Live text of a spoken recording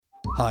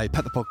Hi,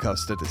 Pat the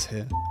Podcast Editors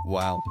here.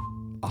 Wow.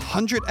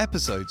 100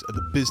 episodes of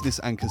the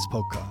Business Anchors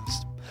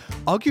podcast.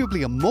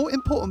 Arguably a more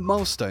important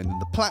milestone than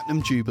the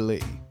Platinum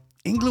Jubilee.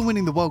 England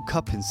winning the World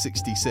Cup in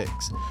 '66,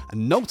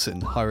 and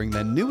Knowlton hiring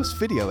their newest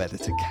video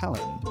editor,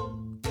 Callan.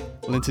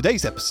 Well, in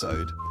today's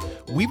episode,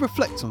 we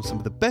reflect on some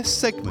of the best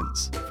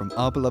segments from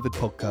our beloved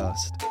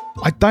podcast.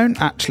 I don't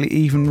actually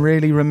even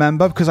really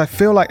remember because I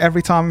feel like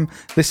every time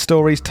this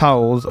story's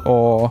told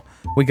or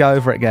we go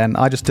over it again,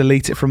 I just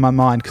delete it from my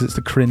mind because it's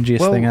the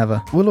cringiest thing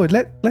ever. Well, Lloyd,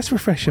 let's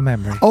refresh your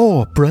memory.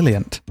 Oh,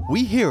 brilliant.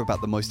 We hear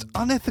about the most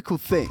unethical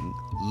thing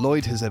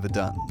Lloyd has ever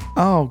done.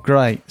 Oh,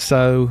 great.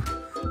 So,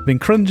 been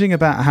cringing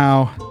about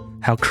how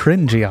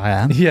cringy I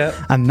am.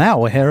 Yeah. And now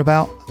we'll hear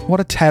about what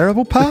a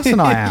terrible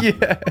person I am.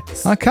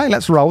 Yes. Okay,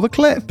 let's roll the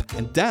clip.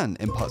 And Dan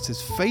imparts his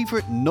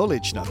favourite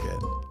knowledge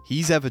nugget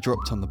he's ever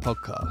dropped on the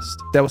podcast.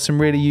 There was some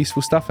really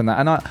useful stuff in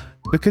that. And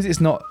because it's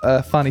not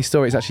a funny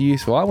story, it's actually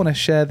useful. I want to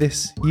share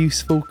this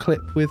useful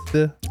clip with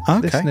the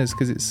listeners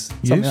because it's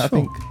something that I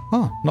think...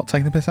 Oh, not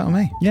taking the piss out of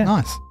me. Yeah.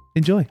 Nice.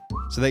 Enjoy.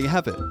 So there you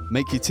have it.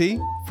 Make your tea,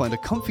 find a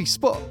comfy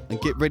spot, and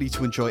get ready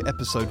to enjoy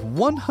episode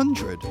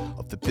 100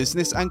 of the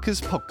Business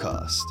Anchors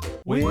podcast.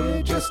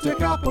 We're just a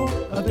couple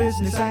of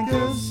business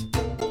anchors.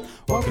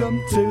 Welcome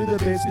to the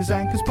Business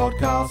Anchors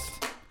podcast.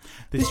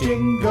 This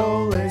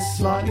jingle is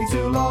slightly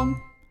too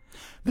long.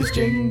 This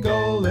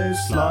jingle is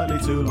slightly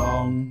too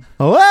long.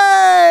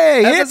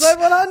 Way! It's Episode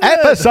 100.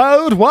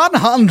 episode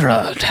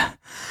 100.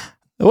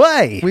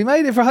 Way! We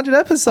made it for 100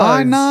 episodes.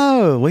 I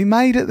know. We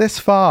made it this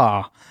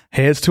far.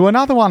 Here's to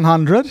another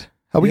 100.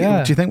 Are we?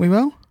 Yeah. Do you think we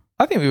will?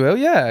 I think we will,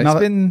 yeah. Another-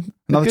 It's been...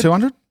 Another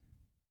 200?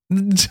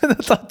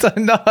 I don't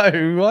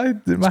know. Why does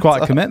it It's matter?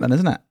 quite a commitment,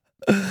 isn't it?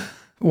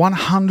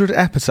 100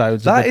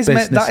 episodes of the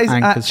Business that is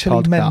Anchors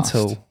actually podcast.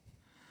 mental.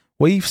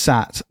 We've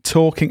sat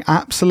talking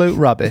absolute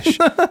rubbish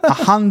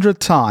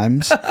 100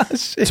 times.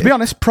 To be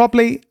honest,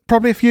 probably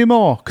a few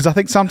more, because I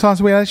think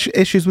sometimes we had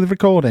issues with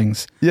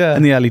recordings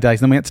in the early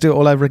days, and then we had to do it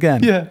all over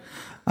again. Yeah.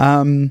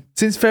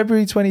 Since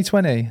February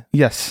 2020.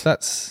 Yes.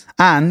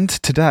 And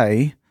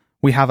today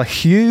we have a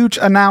huge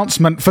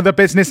announcement for the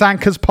Business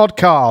Anchors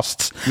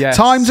podcast. Yes.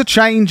 Times are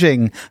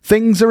changing.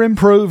 Things are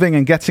improving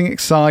and getting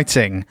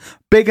exciting.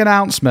 Big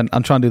announcement.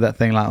 I'm trying to do that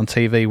thing like on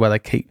TV where they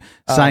keep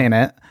saying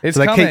it. It's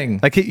So coming.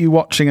 They keep you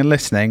watching and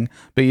listening,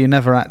 but you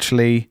never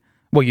actually...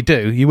 Well, you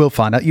do. You will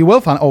find out. You will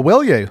find out. Or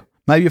will you?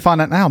 Maybe you find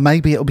out now.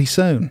 Maybe it'll be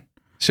soon.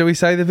 Shall we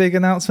say the big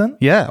announcement?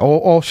 Yeah.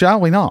 Or shall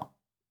we not?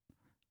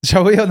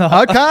 Shall we or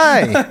not?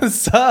 Okay.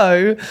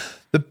 So,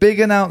 the big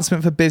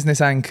announcement for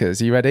Business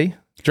Anchors. Are you ready?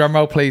 Drum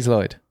roll, please,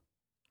 Lloyd.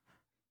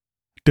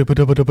 Lloyd's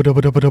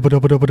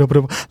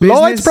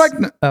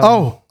pregnant.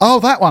 Oh,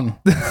 that one.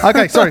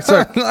 Okay, sorry.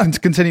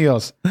 Continue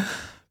yours.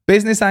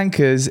 Business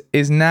Anchors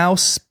is now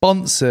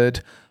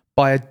sponsored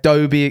by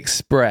Adobe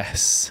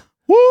Express.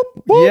 Whoop,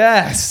 whoop,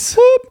 Yes.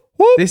 whoop,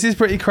 whoop. This is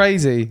pretty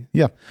crazy.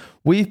 Yeah.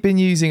 We've been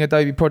using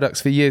Adobe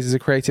products for years as a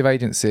creative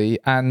agency,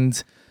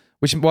 and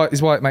which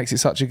is why it makes it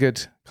such a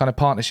good kind of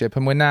partnership.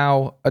 And we're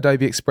now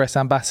Adobe Express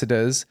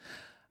ambassadors.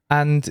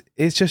 And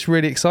it's just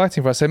really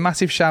exciting for us. So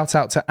massive shout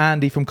out to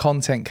Andy from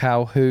Content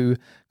Cow who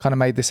kind of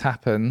made this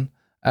happen.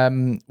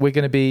 We're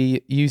going to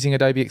be using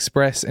Adobe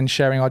Express and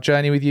sharing our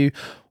journey with you.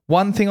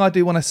 One thing I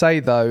do want to say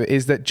though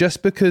is that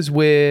just because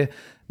we're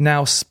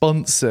now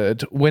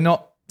sponsored, we're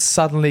not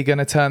suddenly going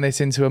to turn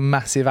this into a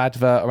massive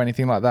advert or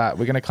anything like that.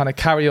 We're going to kind of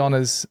carry on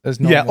as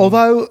normal. Yeah,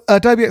 although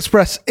Adobe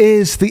Express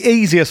is the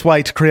easiest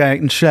way to create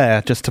and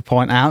share, just to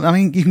point out. I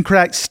mean, you can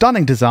create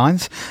stunning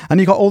designs and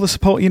you've got all the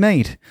support you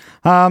need.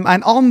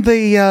 And on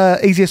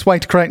the easiest way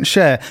to create and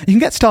share, you can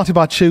get started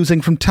by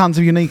choosing from tons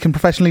of unique and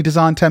professionally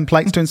designed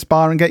templates to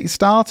inspire and get you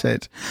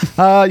started. You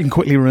can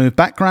quickly remove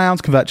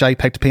backgrounds, convert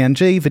JPEG to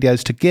PNG,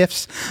 videos to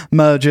GIFs,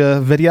 merge a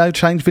video,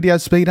 change video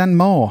speed and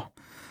more.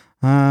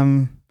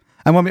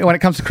 And when it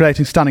comes to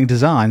creating stunning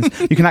designs,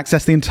 you can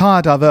access the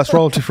entire diverse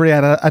royalty-free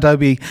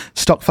Adobe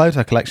stock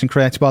photo collection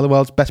created by the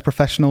world's best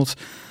professionals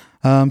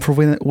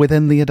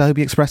within the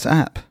Adobe Express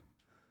app.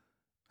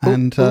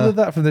 And all of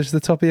that from the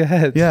top of your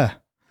head. Yeah.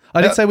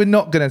 I did say we're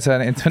not going to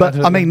turn it into an But,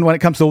 advert. I mean, when it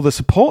comes to all the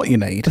support you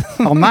need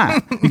on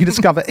that, you can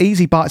discover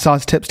easy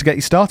bite-sized tips to get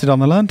you started on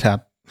the Learn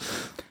tab.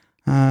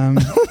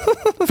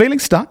 Feeling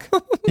stuck?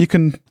 You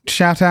can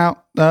shout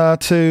out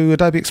to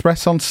Adobe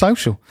Express on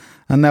social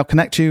and they'll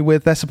connect you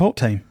with their support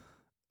team.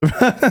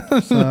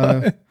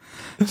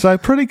 So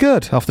pretty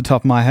good off the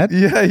top of my head.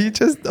 Yeah,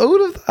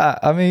 all of that.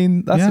 I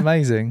mean, that's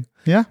amazing.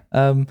 Yeah.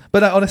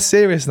 But on a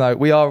serious note,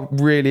 we are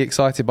really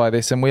excited by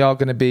this, and we are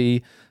going to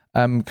be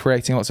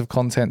creating lots of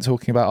content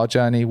talking about our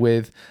journey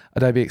with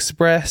Adobe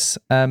Express.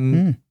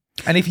 And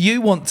if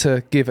you want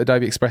to give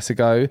Adobe Express a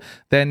go,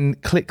 then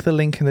click the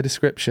link in the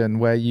description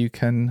where you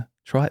can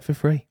try it for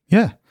free.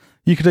 Yeah.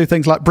 You could do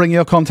things like bring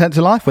your content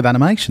to life with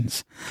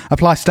animations,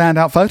 apply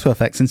standout photo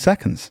effects in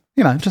seconds,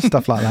 just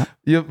stuff like that.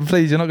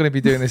 Please, you're not going to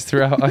be doing this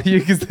throughout, are you?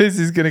 Because this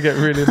is going to get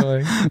really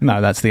annoying.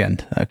 No, that's the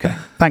end. Okay.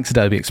 Thanks,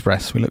 Adobe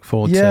Express. We look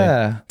forward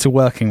to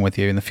working with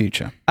you in the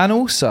future. And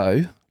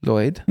also,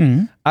 Lloyd,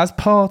 as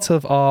part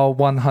of our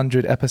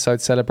 100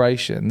 episode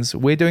celebrations,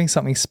 we're doing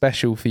something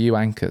special for you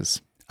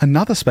anchors.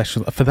 Another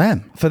special for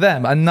them. For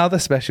them, another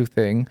special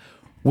thing.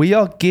 We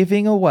are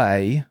giving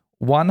away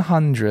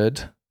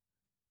 100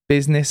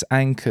 Business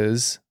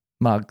Anchors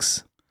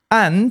mugs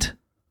and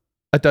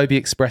Adobe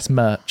Express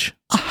merch.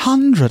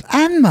 100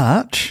 and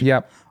merch?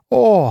 Yep.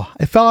 Oh,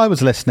 if I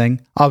was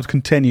listening, I would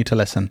continue to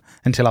listen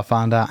until I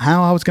found out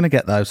how I was going to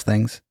get those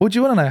things. Well, do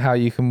you want to know how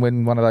you can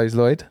win one of those,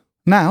 Lloyd?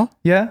 Now?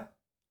 Yeah.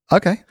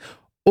 Okay.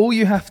 All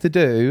you have to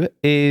do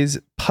is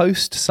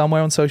post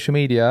somewhere on social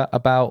media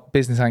about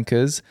Business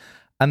Anchors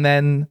and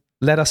then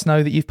let us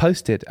know that you've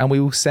posted and we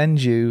will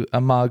send you a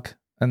mug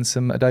and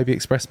some Adobe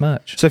Express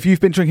merch. So if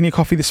you've been drinking your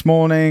coffee this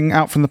morning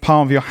out from the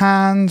palm of your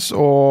hands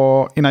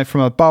or,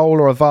 from a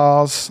bowl or a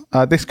vase,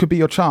 this could be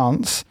your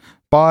chance.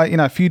 By,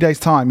 a few days'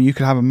 time, you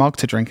could have a mug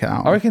to drink it out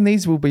of. I reckon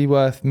these will be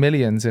worth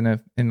millions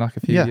in like a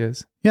few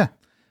years. Yeah.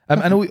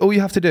 And all you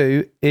have to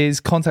do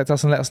is contact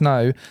us and let us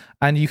know.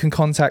 And you can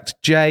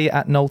contact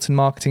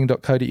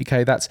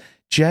jay@knowltonmarketing.co.uk. That's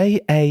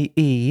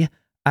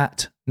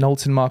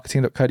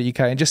JAE@knowltonmarketing.co.uk.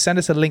 And just send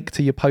us a link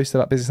to your post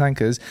about Business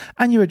Anchors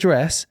and your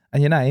address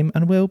and your name,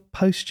 and we'll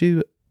post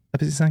you a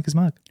Business Anchors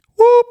mug.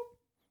 Whoop.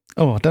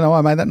 Oh, I don't know why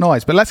I made that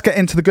noise, but let's get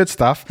into the good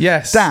stuff.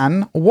 Yes.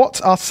 Dan, what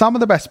are some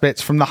of the best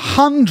bits from the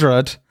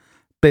 100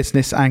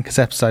 Business Anchors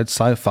episodes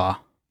so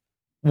far?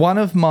 One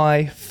of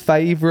my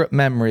favourite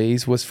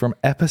memories was from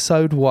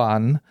episode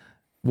 1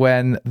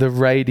 when the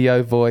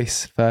radio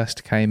voice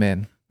first came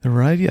in. The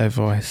radio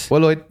voice.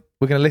 Well, Lloyd,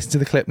 we're going to listen to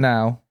the clip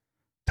now.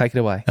 Take it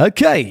away.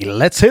 Okay,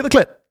 let's hear the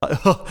clip.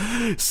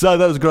 So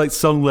that was a great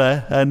song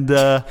there. And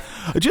do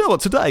you know what?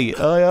 Today,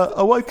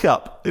 I woke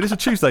up. It is a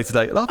Tuesday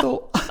today. And I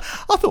thought,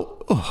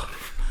 oh,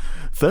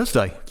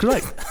 Thursday.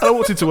 Great. And I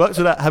walked into work,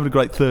 so that having a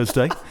great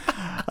Thursday.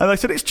 And they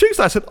said, it's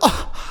Tuesday. I said,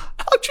 oh,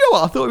 do you know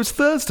what? I thought it was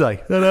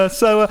Thursday. And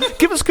so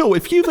give us a call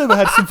if you've ever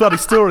had some funny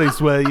stories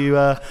where you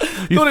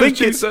think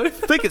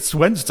it's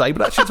Wednesday,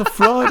 but actually it's a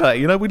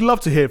Friday. We'd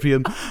love to hear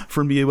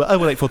from you.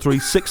 01843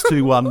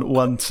 621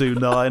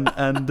 129.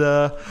 And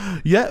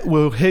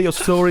we'll hear your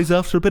stories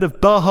after a bit of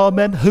Baha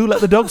Men Who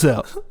Let the Dogs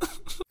Out.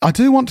 I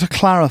do want to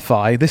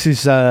clarify, this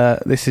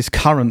is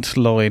current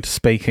Lloyd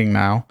speaking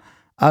now.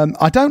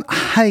 I don't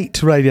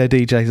hate radio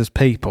DJs as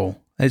people.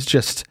 It's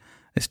just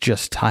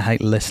I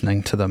hate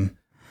listening to them.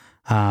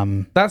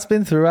 That's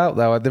been throughout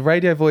though. The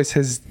radio voice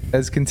has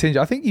continued.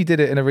 I think you did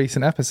it in a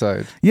recent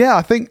episode. Yeah,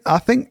 I think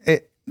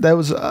there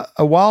was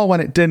a while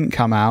when it didn't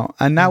come out,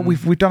 and now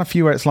we've done a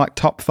few where it's like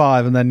top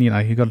 5, and then you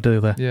got to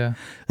do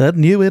that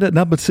new it at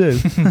number 2.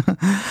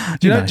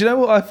 Do you know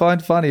what I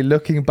find funny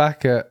looking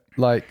back at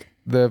like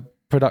the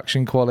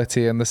production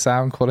quality and the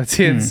sound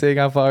quality and seeing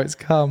how far it's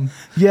come?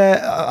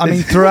 Yeah, I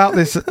mean, throughout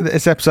this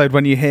episode,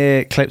 when you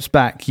hear clips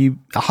back,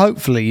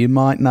 hopefully you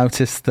might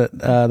notice that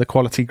the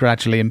quality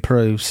gradually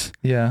improves.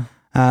 Yeah.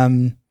 Do you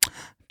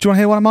want to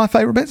hear one of my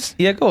favourite bits?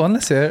 Yeah, go on,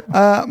 let's hear it.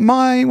 One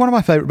of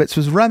my favourite bits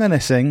was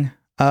reminiscing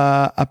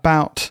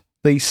about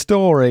the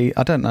story.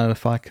 I don't know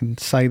if I can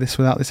say this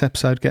without this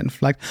episode getting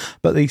flagged,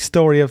 but the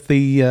story of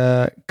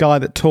the guy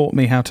that taught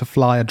me how to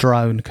fly a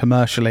drone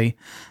commercially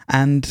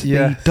and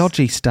the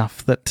dodgy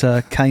stuff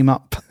that came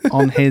up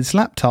on his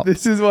laptop.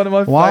 This is one of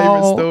my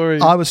favourite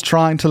stories. I was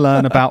trying to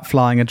learn about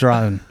flying a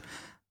drone.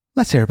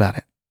 Let's hear about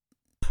it.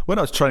 When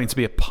I was training to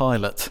be a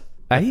pilot.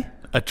 Eh?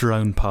 A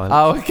drone pilot.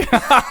 Oh, okay.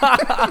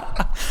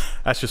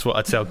 That's just what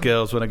I tell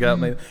girls when I go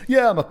out.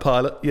 Yeah, I'm a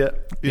pilot. Yeah,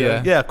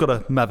 I've got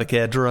a Mavic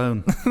Air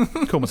drone.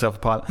 Call myself a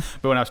pilot.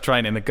 But when I was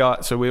training, the guy,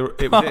 so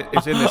it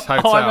was in this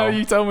hotel. Oh, I know,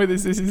 you told me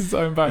this. This is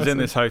so embarrassing. It was in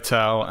this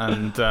hotel,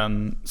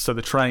 and so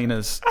the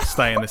trainers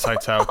stay in this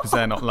hotel because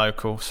they're not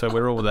local. So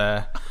we're all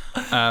there.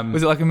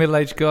 Was it like a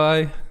middle-aged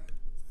guy?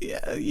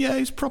 Yeah,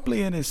 he's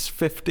probably in his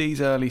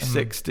 50s, early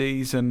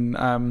 60s,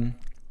 and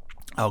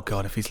oh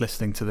God, if he's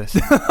listening to this.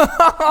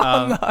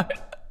 No.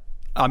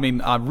 I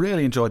mean, I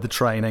really enjoyed the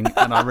training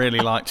and I really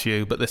liked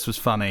you, but this was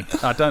funny.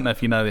 I don't know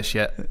if you know this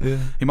yet. Yeah.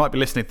 He might be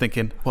listening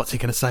thinking, what's he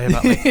going to say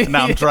about me? And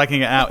now I'm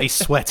dragging it out. He's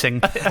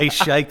sweating. He's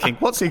shaking.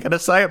 What's he going to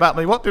say about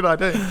me? What did I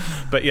do?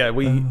 But yeah,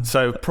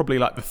 so probably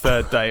like the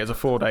third day, it was a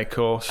 4-day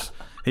course.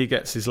 He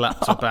gets his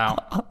laptop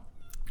out.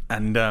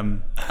 And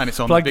it's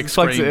on the big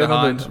screen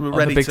behind.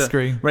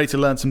 Ready to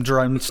learn some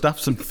drone stuff,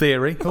 some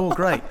theory. Oh,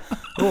 great.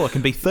 Oh, I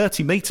can be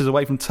 30 metres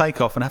away from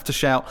takeoff and have to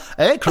shout,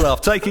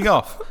 aircraft taking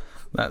off.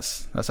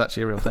 That's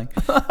actually a real thing.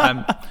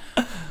 But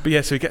yeah,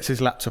 so he gets his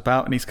laptop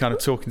out and he's kind of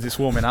talking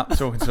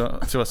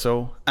to us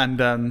all. And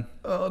and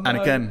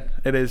again,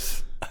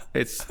 it's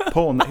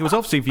porn that he was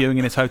obviously viewing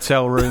in his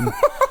hotel room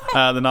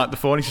the night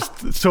before, and he's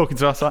just talking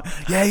to us like,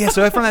 yeah,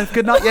 so everyone had a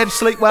good night, yeah, did you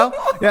sleep well?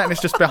 Yeah, and it's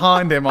just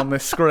behind him on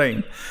this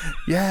screen.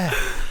 Yeah.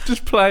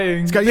 Just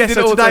playing. So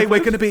today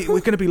we're gonna be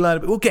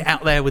learning, we'll get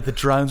out there with the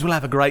drones, we'll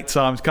have a great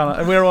time. It's kind of,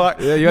 and we're all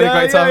like, yeah, you had a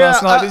great time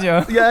last night, didn't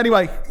you? Yeah,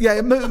 anyway,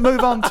 move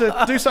on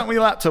to do something with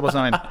your laptop or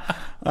something.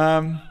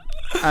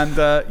 And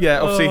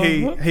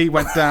obviously he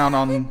went down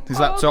on his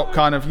laptop.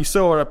 Kind of, you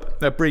saw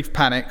a brief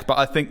panic, but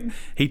I think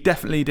he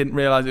definitely didn't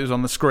realise it was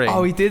on the screen.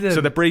 Oh, he didn't.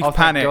 So the brief thank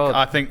panic, God.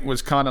 I think,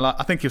 was kind of like,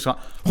 I think he was like,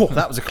 "Oh,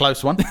 that was a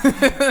close one."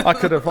 I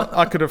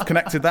could have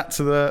connected that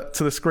to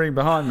the screen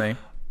behind me.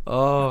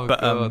 Oh,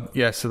 But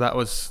God. so that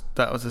was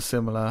a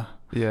similar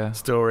Yeah.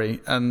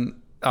 story. And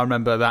I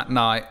remember that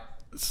night,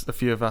 a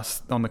few of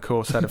us on the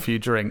course had a few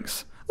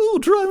drinks. Oh,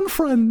 drone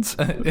friends.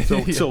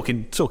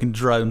 Talking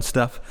drone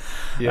stuff.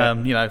 Yeah.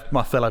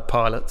 My fellow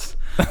pilots.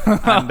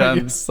 And,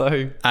 You're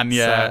so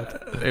sad.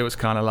 it was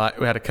kind of like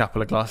we had a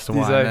couple of glasses of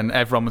Did wine, they? and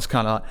everyone was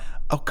kind of like,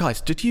 "Oh,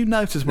 guys, did you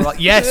notice?" We're like,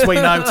 "Yes, we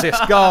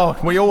noticed."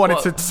 God, we all wanted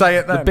to say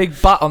it then. The big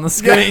butt on the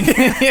screen.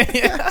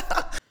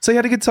 So you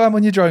had a good time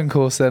on your drone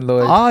course then,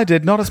 Lloyd? I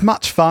did not as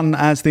much fun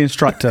as the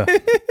instructor,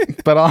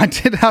 but I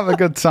did have a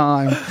good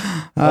time.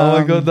 Oh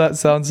my God, that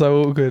sounds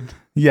so awkward.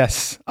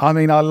 Yes, I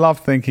mean, I love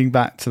thinking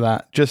back to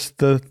that. Just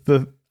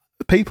the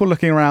people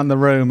looking around the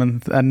room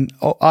and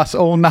us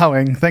all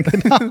knowing,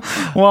 thinking,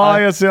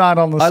 why is that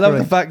on the screen? I love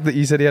the fact that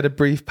you said he had a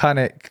brief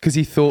panic because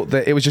he thought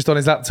that it was just on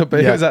his laptop, but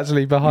it was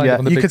actually behind him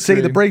on the you big could see the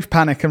screen. brief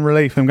panic and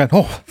relief and going,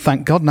 oh,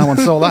 thank God no one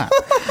saw that.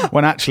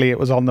 When actually it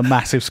was on the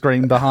massive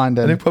screen behind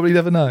him. And he'll probably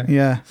never know.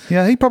 Yeah,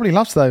 he probably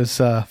loves those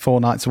 4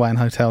 nights away in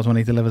hotels when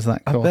he delivers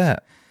that course. I bet.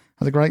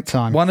 It was a great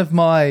time. One of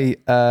my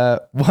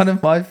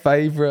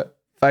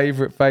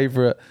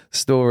favorite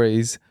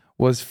stories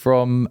was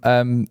from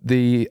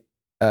the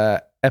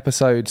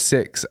episode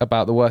 6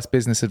 about the worst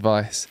business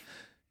advice.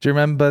 Do you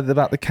remember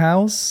about the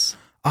cows?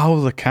 Oh,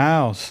 the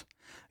cows.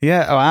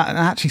 Yeah, and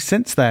actually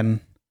since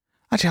then,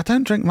 I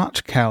don't drink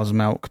much cow's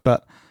milk,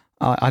 but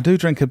I do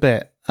drink a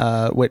bit,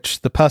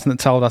 which the person that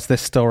told us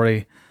this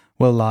story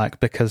will like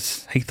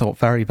because he thought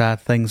very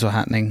bad things were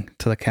happening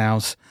to the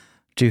cows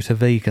due to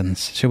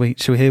vegans. Shall we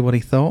hear what he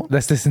thought?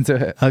 Let's listen to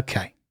it.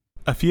 Okay.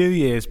 A few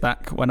years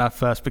back, when I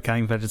first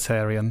became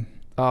vegetarian,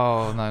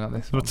 Oh, no, not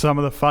this one. but some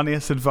of the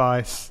funniest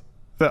advice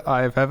that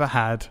I've ever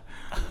had.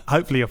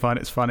 Hopefully you'll find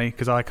it's funny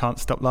because I can't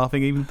stop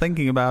laughing even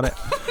thinking about it.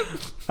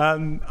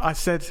 I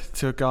said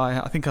to a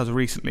guy, I think I was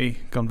recently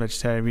gone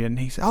vegetarian.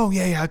 He said, "Oh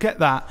yeah, I get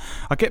that.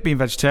 I get being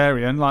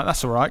vegetarian. Like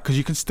that's all right because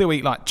you can still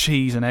eat like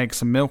cheese and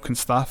eggs and milk and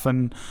stuff.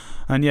 And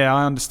yeah,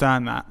 I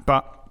understand that.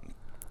 But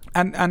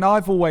and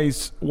I've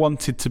always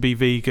wanted to be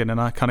vegan,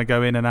 and I kind of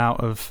go in and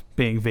out of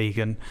being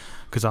vegan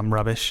because I'm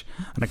rubbish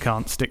and I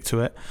can't stick to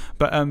it.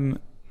 But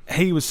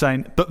he was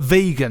saying, but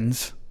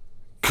vegans."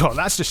 God,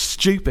 that's just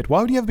stupid. Why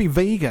would you ever be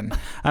vegan?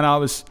 And I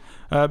was,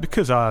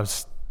 because I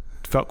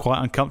felt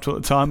quite uncomfortable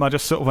at the time, I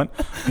just sort of went,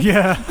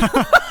 yeah,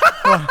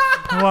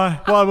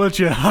 why would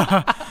you?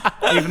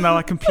 Even though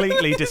I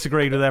completely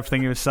disagreed with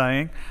everything he was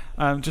saying.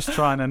 Just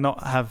trying to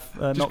not have,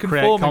 not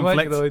create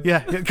conflict.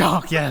 Yeah,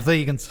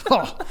 vegans.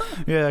 Oh,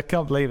 yeah, I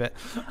can't believe it.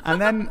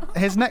 And then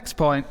his next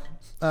point,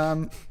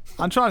 I'm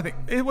trying to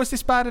think, was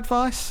this bad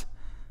advice?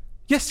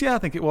 Yes, I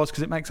think it was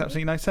because it makes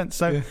absolutely no sense.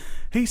 So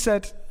he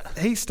said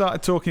he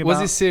started talking about... Was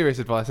this serious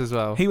advice as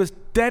well? He was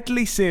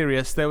deadly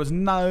serious. There was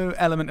no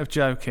element of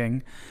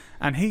joking.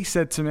 And he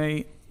said to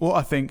me, what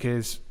I think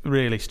is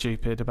really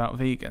stupid about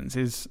vegans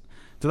is,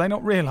 do they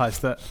not realise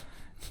that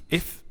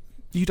if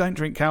you don't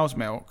drink cow's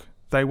milk,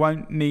 they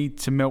won't need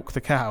to milk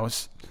the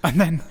cows,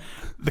 and then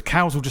the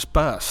cows will just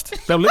burst.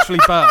 They'll literally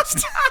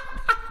burst.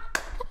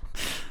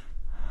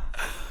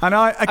 And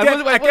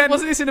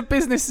wasn't this in a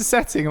business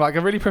setting, like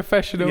a really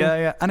professional?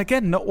 Yeah. And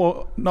again, not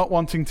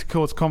wanting to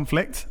cause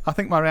conflict. I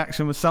think my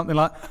reaction was something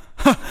like,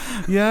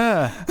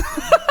 yeah.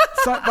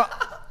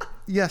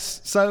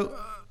 So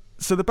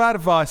the bad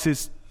advice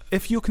is,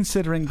 if you're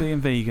considering being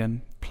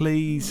vegan,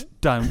 please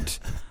don't,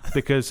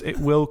 because it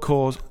will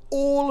cause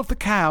all of the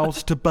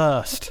cows to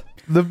burst.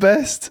 The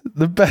best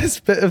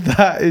bit of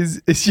that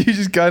is you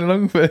just going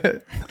along with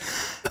it.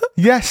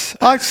 Yes,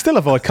 I still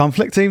avoid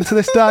conflict even to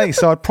this day,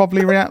 so I'd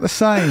probably react the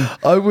same.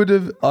 I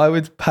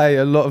would pay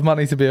a lot of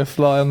money to be a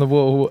fly on the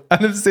wall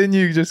and have seen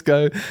you just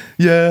go,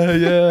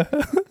 yeah.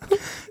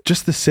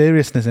 Just the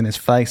seriousness in his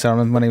face. I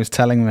remember when he was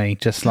telling me,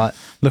 just like,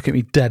 look at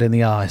me dead in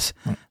the eyes.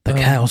 The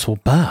cows will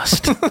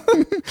burst.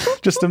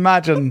 Just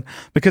imagine,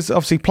 because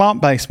obviously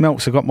plant-based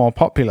milks have got more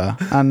popular,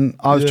 and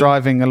I was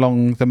driving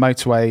along the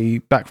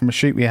motorway back from a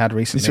shoot we had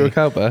recently. You saw a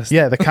cow burst?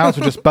 Yeah, the cows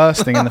were just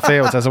bursting in the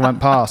fields as I went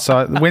past.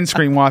 So the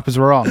windscreen wipers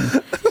were on.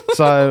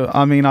 So,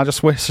 I mean, I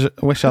just wish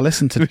I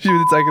listened to... Wish you would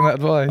have taken that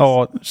advice.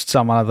 Or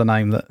some other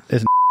name that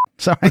isn't...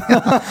 Sorry.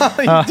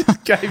 You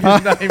just gave his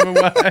name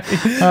away.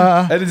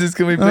 Editors,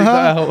 can we bleep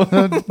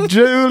that out?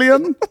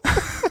 Julian.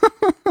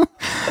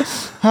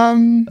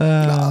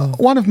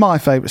 One of my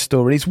favourite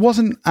stories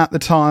wasn't at the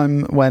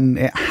time when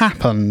it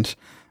happened,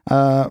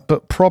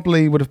 but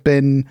probably would have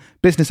been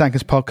Business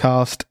Anchors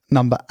podcast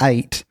number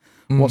 8.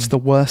 What's the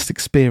worst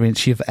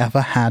experience you've ever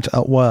had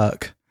at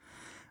work?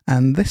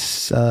 And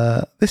this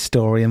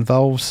story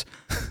involves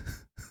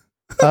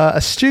a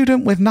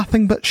student with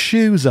nothing but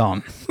shoes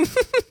on.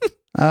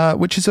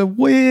 Which is a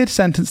weird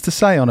sentence to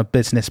say on a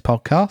business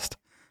podcast.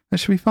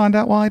 Should we find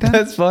out why, Dan?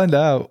 Let's find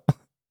out.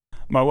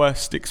 My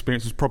worst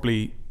experience was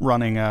probably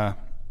running a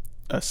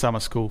a summer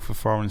school for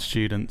foreign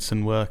students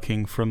and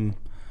working from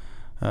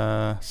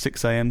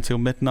 6 a.m. till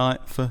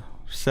midnight for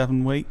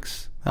 7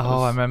 weeks.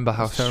 I remember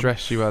how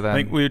stressed you were then. I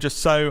think we were just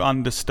so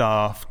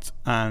understaffed,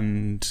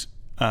 and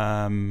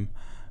the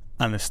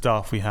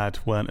staff we had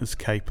weren't as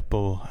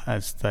capable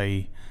as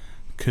they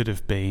could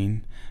have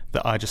been,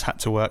 that I just had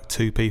to work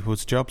 2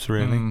 people's jobs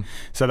really.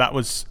 So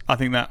I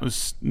think that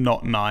was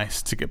not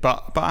nice to get,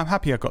 but I'm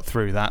happy I got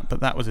through that.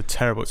 But that was a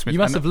terrible experience. You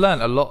must have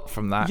learnt a lot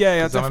from that.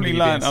 Yeah, I definitely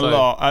learned a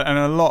lot. And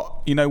a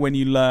lot, when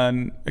you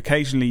learn,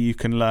 occasionally you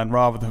can learn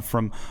rather than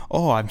from,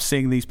 I'm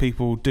seeing these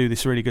people do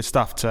this really good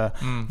stuff, to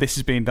this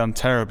is being done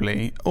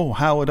terribly.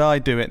 How would I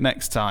do it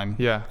next time?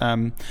 Yeah.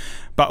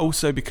 But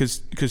also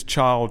because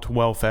child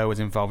welfare was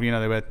involved.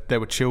 There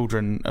were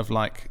children of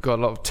got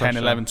a lot of 10, pressure.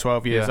 11,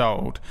 12 years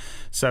old.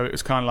 So it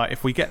was kind of like,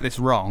 if we get this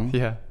wrong,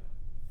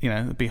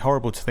 it'd be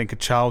horrible to think a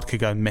child could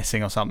go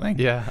missing or something.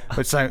 Yeah.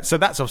 But so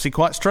that's obviously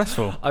quite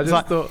stressful. I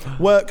just thought,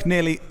 work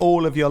nearly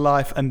all of your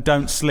life and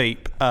don't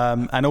sleep,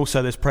 and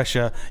also there's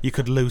pressure you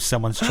could lose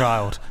someone's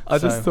child. I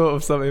just thought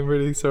of something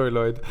really, sorry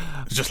Lloyd.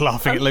 Just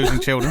laughing at losing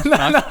children.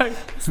 No,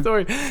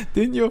 story.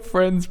 Didn't your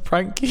friends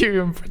prank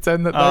you and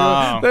pretend that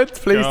they were?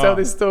 Please tell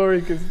this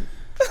story, because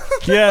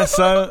yeah.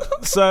 So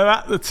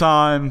at the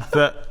time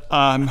that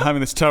I'm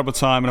having this terrible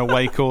time and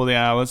awake all the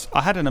hours,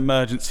 I had an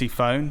emergency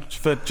phone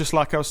for, just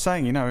like I was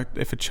saying,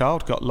 if a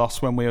child got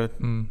lost when we were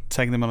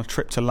taking them on a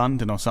trip to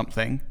London or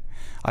something,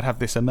 I'd have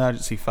this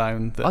emergency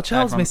phone that our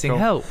child's missing,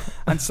 help.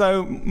 And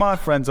so my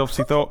friends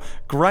obviously thought,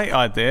 great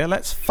idea,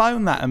 let's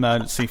phone that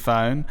emergency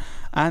phone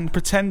and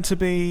pretend to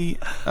be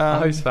a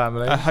host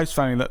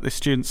family that this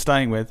student's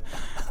staying with.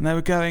 And they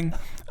were going,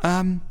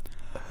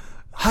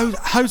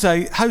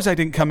 Jose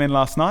didn't come in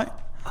last night.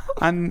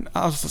 And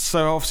I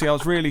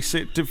was really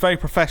very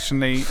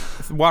professionally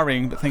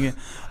worrying, but thinking,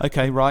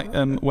 okay, right,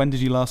 when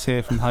did you last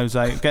hear from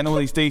Jose? Getting all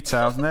these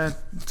details, and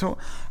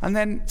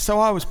then so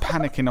I was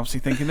panicking, obviously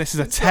thinking, this is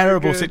a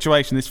terrible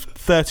situation. This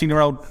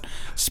 13-year-old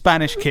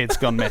Spanish kid's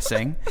gone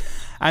missing,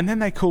 and then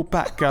they called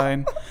back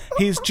going,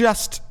 he's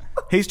just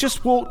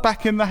walked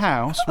back in the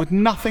house with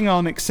nothing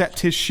on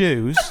except his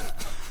shoes.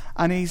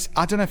 And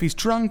I don't know if he's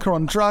drunk or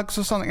on drugs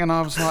or something. And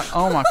I was like,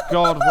 oh my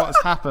God, what has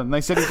happened? They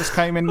said he just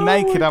came in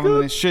naked other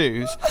than his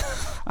shoes.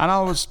 And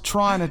I was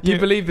trying to You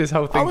believe this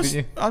whole thing, didn't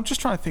you? I'm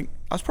just trying to think.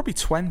 I was probably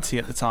 20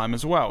 at the time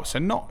as well. So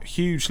not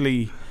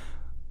hugely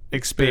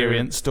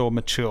experienced or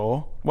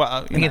mature.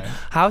 Well,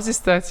 how's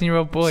this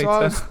 13-year-old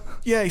boy?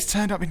 He's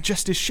turned up in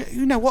just his shoes.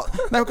 You know what?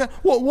 They were going,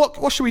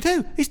 what should we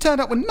do? He's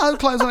turned up with no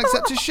clothes on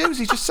except his shoes.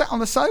 He's just sat on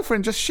the sofa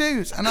in just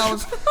shoes. And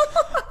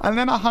and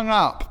then I hung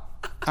up.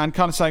 And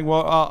kind of saying,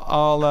 well,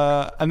 I'll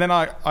and then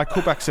I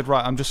called back and said,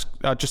 right, I'm just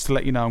to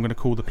let you know, I'm going to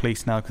call the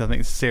police now because I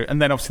think it's serious.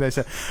 And then obviously they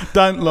said,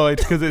 don't, Lloyd,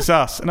 because it's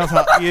us. And I was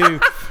like, you.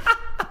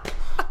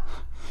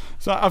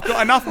 So I've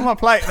got enough on my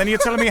plate. And then you're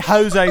telling me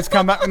Jose's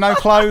come back with no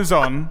clothes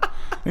on.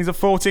 He's a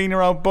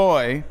 14-year-old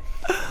boy.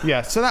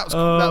 Yeah, so that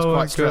was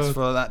quite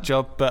stressful, that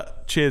job.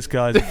 But cheers,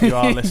 guys, if you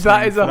are listening.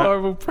 That is a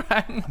horrible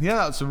prank. Yeah,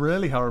 that's a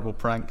really horrible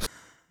prank.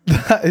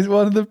 That is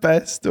one of the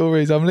best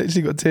stories. I've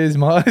literally got tears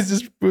in my eyes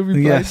just when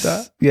we played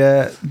that.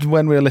 Yeah,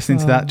 when we were listening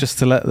to that, just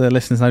to let the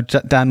listeners know,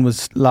 Dan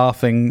was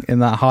laughing in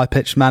that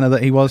high-pitched manner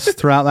that he was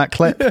throughout that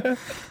clip.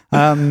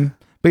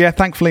 But yeah,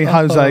 thankfully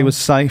Jose was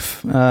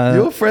safe.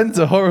 Your friends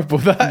are horrible.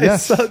 That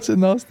is such a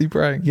nasty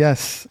prank.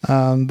 Yes,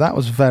 that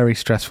was very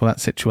stressful, that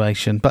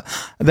situation. But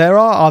there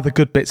are other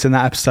good bits in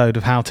that episode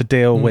of how to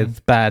deal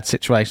with bad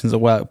situations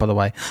at work, by the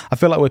way. I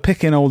feel like we're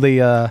picking all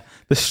the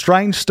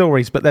strange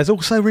stories, but there's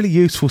also really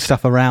useful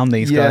stuff around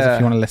these guys if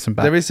you want to listen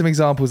back. There is some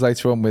examples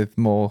later on with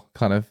more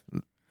kind of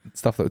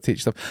stuff that will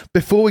teach stuff.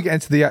 Before we get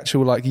into the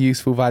actual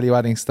useful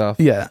value-adding stuff,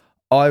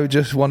 I would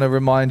just want to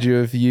remind you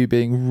of you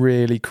being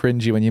really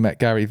cringy when you met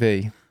Gary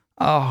V.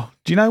 Oh,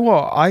 do you know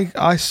what?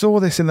 I saw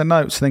this in the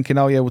notes thinking,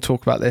 oh yeah, we'll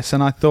talk about this.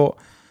 And I thought,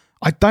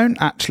 I don't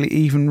actually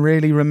even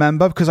really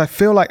remember, because I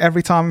feel like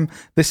every time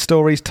this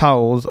story's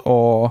told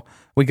or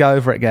we go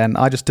over it again,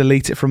 I just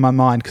delete it from my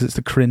mind because it's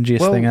the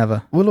cringiest thing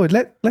ever. Well, Lloyd,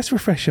 let's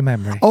refresh your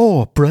memory.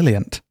 Oh,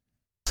 brilliant.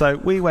 So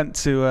we went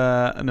to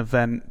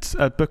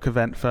a book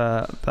event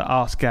for the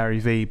Ask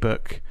Gary V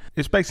book.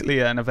 It's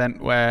basically an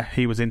event where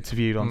he was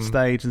interviewed on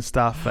stage and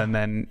stuff, and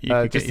then you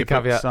could get your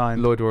book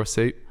signed. Lloyd wore a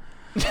suit.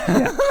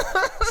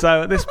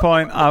 So at this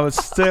point, I was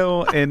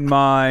still in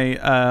my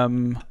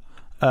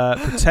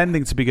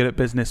pretending to be good at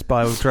business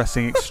by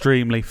dressing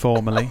extremely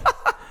formally,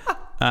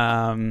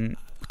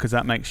 because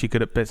that makes you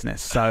good at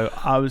business. So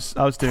I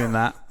was doing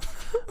that,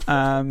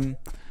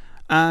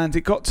 and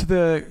it got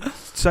to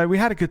so we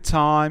had a good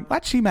time.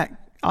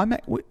 I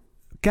met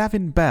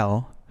Gavin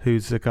Bell,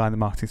 who's the guy in the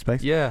marketing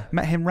space. Yeah.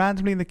 Met him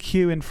randomly in the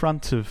queue in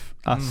front of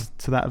us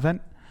to that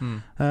event. He's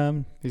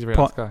a really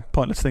nice guy.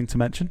 Pointless thing to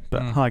mention,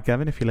 but hi,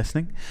 Gavin, if you're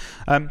listening.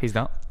 He's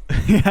not.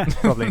 Yeah,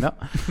 probably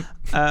not.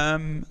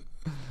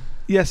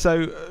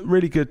 So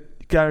really good.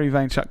 Gary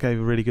Vaynerchuk gave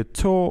a really good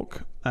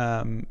talk.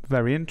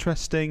 Very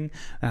interesting,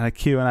 and a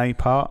Q&A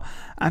part.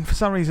 And for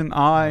some reason,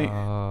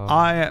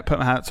 I put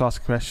my hand up to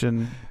ask a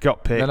question,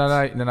 got picked.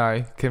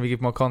 No. Can we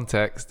give more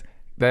context?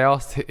 they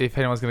asked if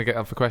anyone's going to get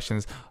up for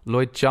questions.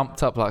 Lloyd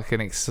jumped up like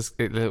an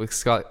excited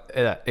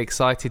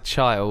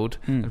child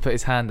and put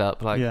his hand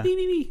up like, Yeah. "Bee,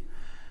 bee, bee."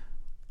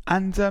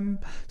 And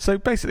so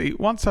basically,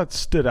 once I'd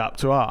stood up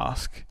to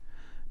ask,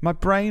 my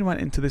brain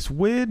went into this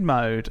weird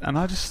mode, and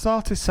I just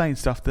started saying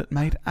stuff that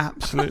made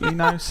absolutely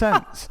no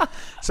sense.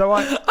 So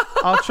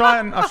I'll try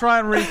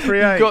and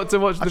recreate. You've got to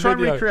watch the I'll try and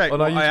video recreate on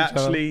what our I YouTube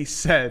channel. actually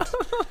said.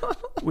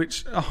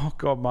 Which, oh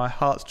god, my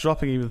heart's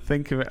dropping even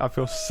thinking of it. I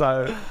feel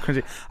so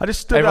cringy. I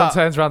just stood Everyone up.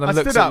 turns around and I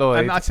looks stood at up Lloyd.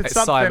 and I said It's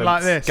something silence.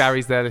 like this.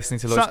 Gary's there listening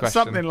to Lloyd's question.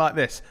 Something like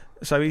this.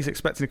 So he's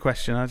expecting a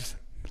question. I just,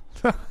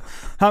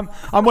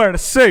 I'm wearing a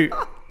suit.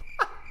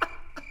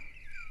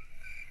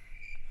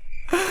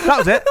 That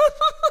was it.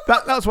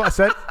 That was what I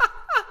said.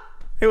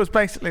 It was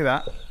basically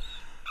that.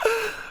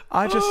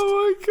 I just,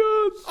 Oh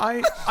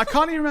my god! I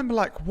can't even remember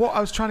like what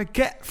I was trying to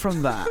get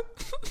from that.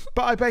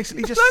 But I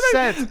basically just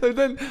said.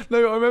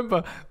 No, I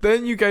remember.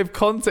 Then you gave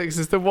context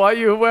as to why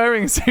you were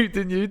wearing a suit,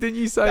 didn't you? Didn't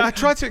you say? I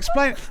tried to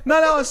explain. No,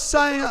 I was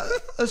saying I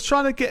was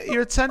trying to get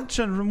your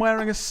attention from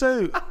wearing a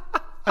suit,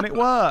 and it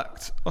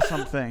worked or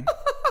something.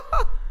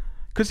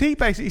 Because he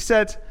basically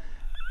said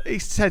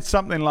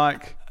something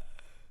like,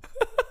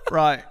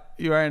 "Right,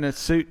 you're wearing a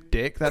suit,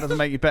 dick. That doesn't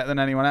make you better than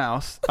anyone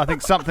else." I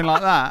think something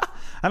like that.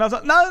 And I was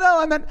like, no,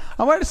 I meant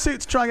I'm wearing a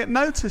suit to try and get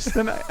noticed,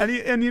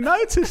 and you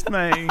noticed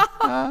me.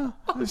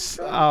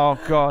 Oh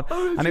god!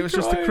 And it was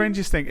just the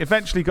cringiest thing.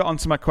 Eventually got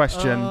onto my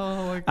question,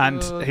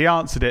 and he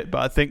answered it, but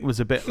I think was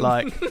a bit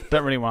like,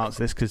 don't really want to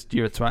answer this because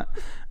you're a twat.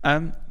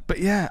 But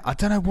yeah, I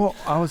don't know what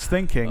I was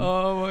thinking.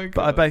 Oh my god!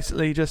 But I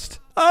basically just,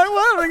 I'm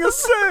wearing a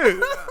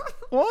suit.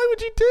 Why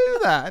would you do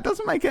that? It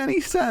doesn't make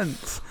any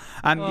sense.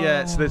 And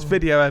yeah, so there's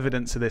video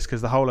evidence of this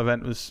because the whole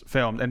event was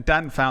filmed. And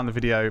Dan found the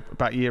video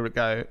about a year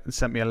ago and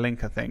sent me a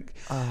link, I think.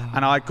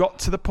 And I got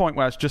to the point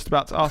where I was just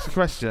about to ask a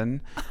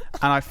question,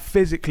 and I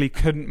physically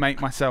couldn't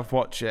make myself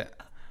watch it.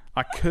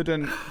 I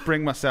couldn't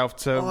bring myself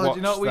to watch do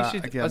you know what we that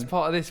should? again. As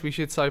part of this, we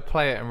should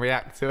play it and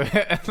react to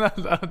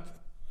it.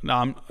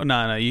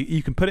 No.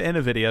 You can put it in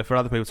a video for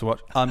other people to watch.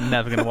 I'm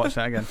never going to watch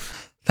that again.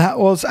 That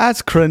was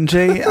as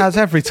cringy as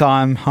every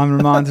time I'm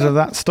reminded of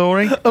that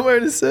story. I'm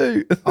wearing a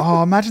suit.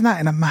 Oh, imagine that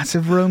in a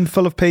massive room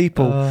full of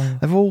people.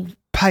 They've all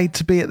paid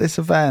to be at this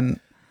event.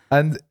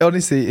 And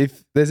honestly,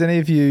 if there's any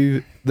of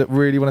you that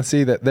really want to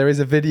see that, there is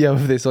a video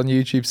of this on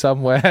YouTube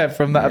somewhere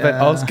from that event.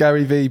 Ask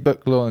Gary V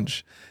book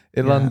launch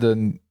in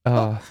London.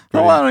 Oh,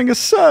 I'm wearing a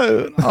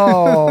suit.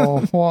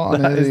 Oh, what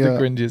an that is the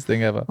idiot. cringiest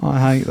thing ever.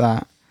 I hate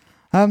that.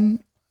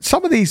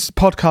 Some of these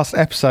podcast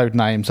episode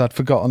names I'd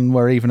forgotten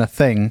were even a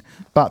thing,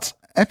 but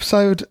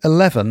episode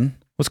 11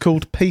 was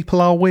called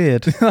People Are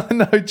Weird.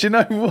 No, do you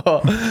know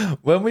what?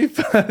 When we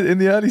in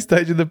the early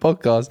stage of the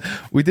podcast,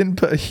 we didn't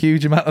put a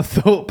huge amount of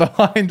thought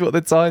behind what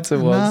the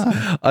title was.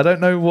 No. I don't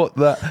know what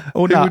that.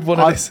 Who would want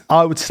to listen?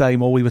 I would say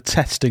more we were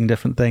testing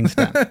different things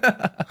then.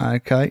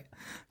 Okay.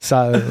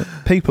 So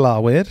People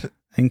Are Weird,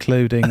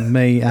 including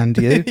me and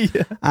you.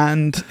 Yeah.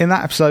 And in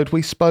that episode,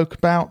 we spoke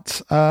about,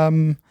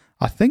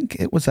 I think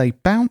it was a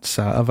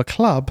bouncer of a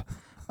club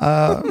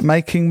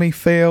making me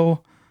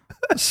feel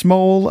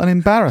small and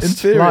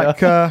embarrassed, Inferior.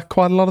 like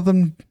quite a lot of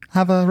them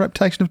have a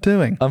reputation of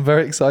doing. I'm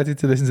very excited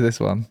to listen to this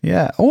one.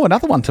 Yeah. Oh,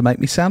 another one to make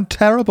me sound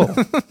terrible.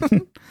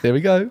 Here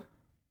we go.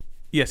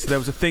 Yes, there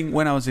was a thing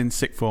when I was in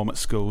sixth form at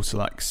school, so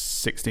like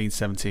 16,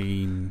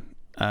 17.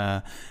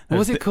 What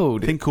was it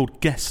called? A thing called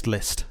guest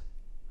list.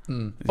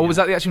 Or was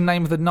that the actual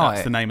name of the night?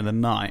 That's the name of the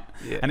night.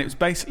 Yeah. And it was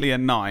basically a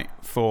night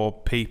for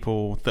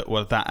people that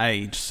were that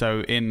age.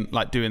 So in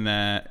like doing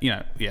their,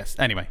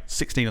 anyway,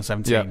 16 or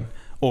 17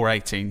 or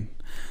 18.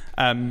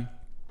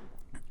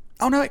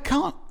 Oh no, it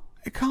can't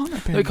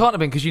have been. No, it can't have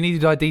been because you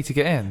needed ID to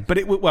get in. But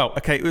it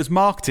was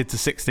marketed to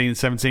 16 and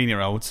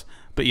 17-year-olds,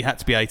 but you had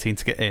to be 18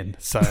 to get in.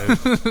 So I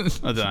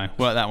don't know,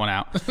 work that one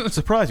out.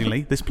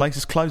 Surprisingly, this place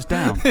is closed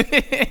down.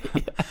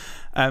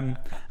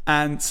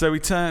 And so we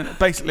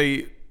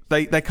basically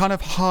they kind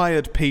of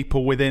hired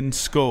people within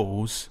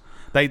schools.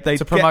 They'd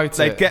promote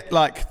they'd it. get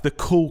like the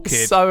cool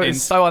kid.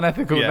 It's so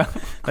unethical. Yeah.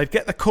 Now. They'd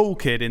get the cool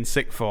kid in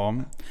sixth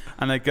form,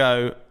 and they'd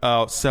go,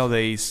 "Oh, sell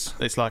these.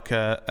 It's like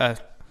a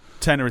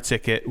tenner a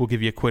ticket. We'll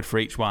give you £1 for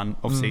each one."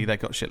 Obviously, they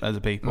got shitloads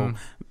of people.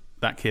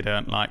 That kid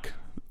earned like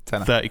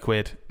Tenner. 30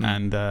 quid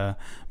and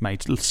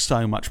made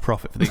so much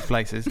profit for these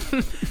places.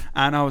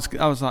 And I was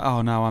like,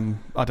 oh no,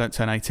 I don't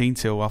turn 18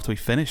 till after we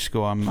finish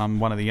school. I'm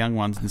one of the young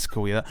ones in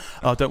school. Yeah.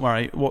 Oh, don't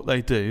worry. What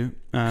they do,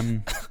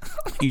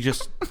 you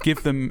just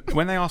give them,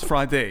 when they ask for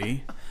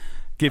ID,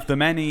 give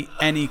them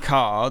any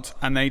card,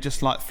 and they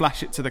just like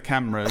flash it to the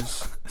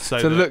cameras so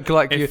To that look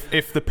like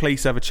if the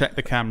police ever check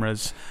the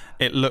cameras,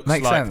 it looks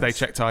Makes like sense. they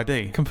checked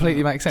ID.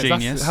 Completely makes sense.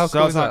 Genius. How So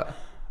cool I is was that? like,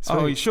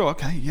 oh, you sure?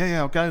 Okay, yeah,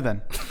 I'll go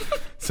then.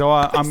 So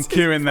I'm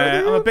queuing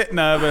there. I'm a bit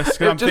nervous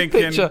because I'm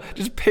thinking,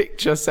 just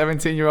picture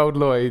 17-year-old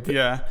Lloyd.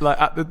 yeah, Like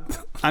at the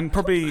and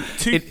probably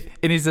two.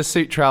 in his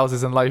suit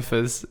trousers and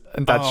loafers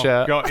and dad's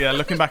shirt. God, yeah.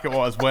 Looking back at what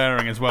I was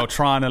wearing as well,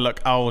 trying to look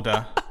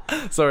older.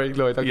 Sorry,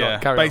 Lloyd. Yeah,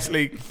 Carry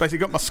basically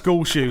got my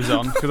school shoes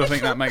on because I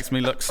think that makes me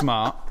look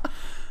smart.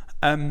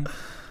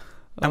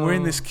 And we're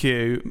in this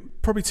queue.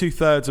 Probably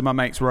 2/3 of my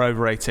mates were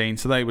over 18,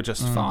 so they were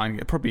just fine.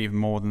 Probably even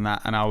more than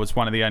that. And I was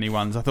one of the only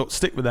ones. I thought,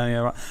 stick with any.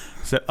 Right.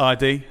 So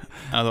ID.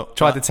 I thought,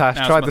 Tried the tash.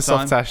 Tried the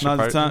soft tash.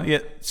 Yeah,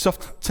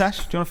 soft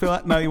tash. Do you want to feel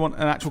that? No, you want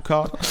an actual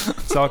card.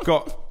 So I've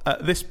got,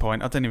 at this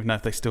point, I don't even know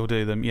if they still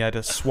do them. You had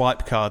a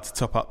swipe card to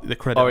top up the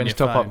credit. Orange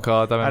top-up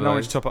card. An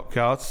orange top-up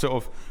card. Sort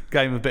of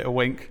gave him a bit of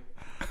wink.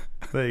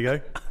 There you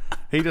go.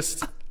 He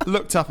just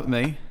looked up at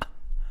me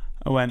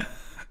and went,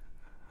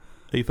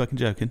 "Are you fucking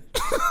joking?"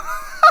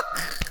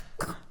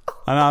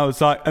 And I was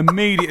like,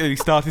 immediately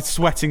started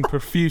sweating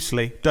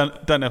profusely.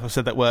 Don't know if I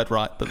said that word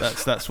right, but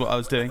that's what I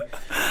was doing.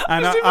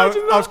 And I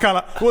was kind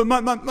of like, well,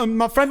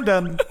 my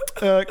friend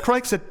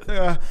Craig said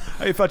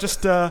if I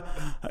just,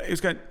 he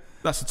was going,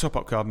 "That's a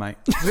top-up card, mate."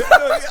 Do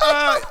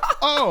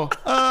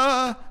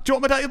you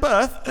want my date of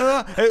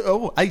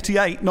birth?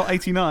 88, not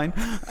 89.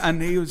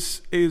 And he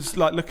was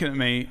like looking at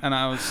me, and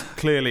I was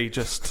clearly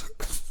just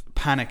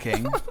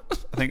panicking.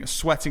 I think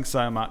sweating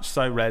so much,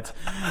 so red.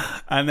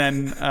 And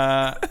then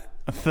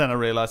I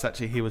realised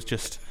actually he was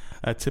just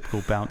a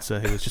typical bouncer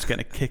who was just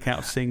getting a kick out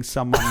of seeing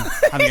someone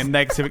having a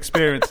negative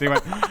experience. And he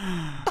went,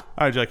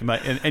 "Oh, joking,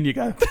 mate. In you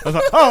go." I was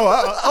like,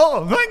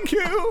 oh, thank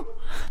you.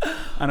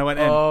 And I went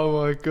in.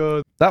 Oh my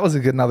god, that was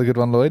another good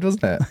one, Lloyd,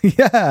 wasn't it?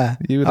 Yeah.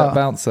 You were that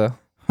bouncer.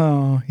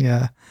 Oh,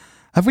 yeah.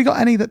 Have we got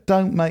any that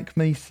don't make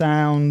me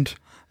sound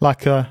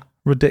like a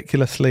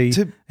ridiculously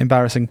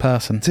embarrassing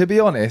person? To be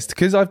honest,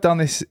 because I've done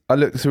this, I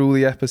looked through all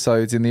the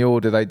episodes in the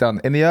order they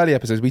done. In the early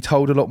episodes, we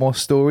told a lot more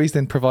stories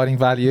than providing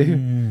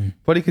value.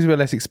 Probably because we were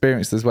less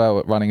experienced as well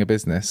at running a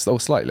business, or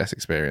slightly less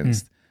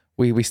experienced.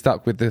 We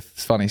stuck with the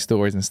funny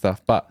stories and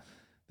stuff, but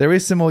there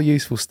is some more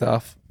useful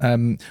stuff.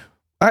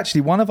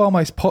 Actually, one of our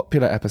most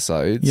popular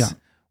episodes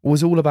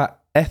was all about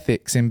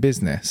ethics in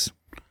business.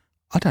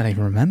 I don't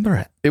even remember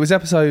it. It was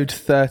episode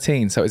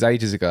 13, so it was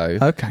ages ago.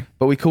 Okay.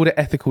 But we called it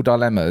Ethical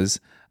Dilemmas.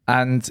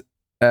 And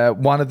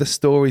one of the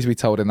stories we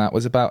told in that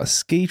was about a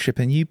ski trip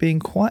and you being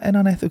quite an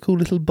unethical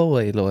little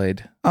boy,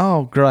 Lloyd.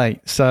 Oh,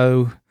 great.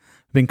 So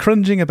I've been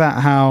cringing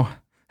about how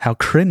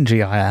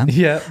cringy I am.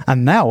 Yeah.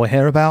 And now we'll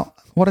hear about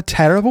what a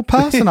terrible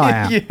person I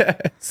am.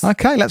 Yes.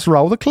 Okay, let's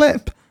roll the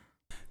clip.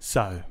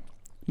 So,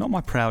 not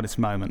my proudest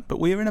moment, but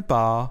we were in a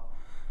bar,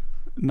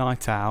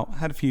 night out,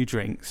 had a few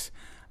drinks,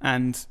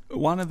 and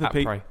one of the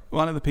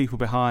people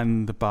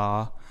behind the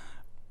bar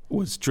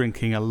was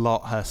drinking a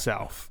lot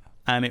herself.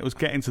 And it was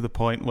getting to the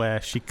point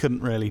where she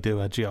couldn't really do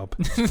her job.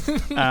 So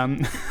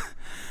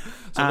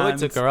Lloyd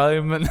took her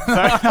home. And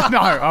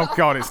no, oh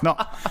God, it's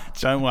not.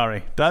 Don't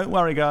worry,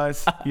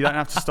 guys. You don't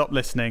have to stop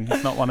listening.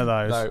 It's not one of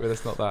those. No, but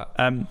it's not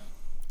that.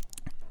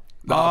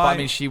 But I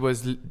mean, she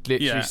was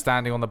literally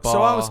standing on the bar.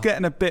 So I was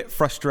getting a bit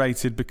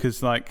frustrated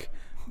because, like,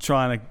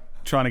 trying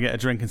to get a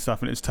drink and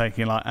stuff, and it was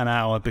taking like an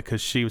hour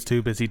because she was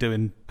too busy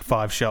doing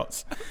 5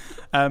 shots.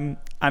 And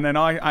then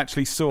I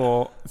actually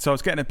saw, so I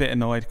was getting a bit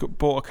annoyed,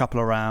 bought a couple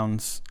of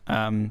rounds,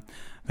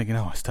 thinking,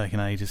 oh, it's taking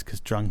ages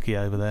because drunky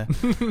over there.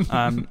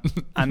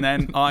 And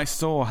then I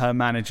saw her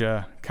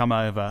manager come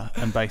over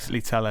and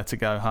basically tell her to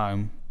go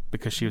home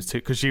because she was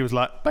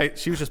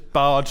just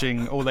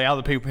barging all the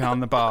other people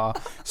behind the bar,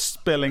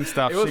 spilling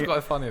stuff. It was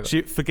quite funny, though.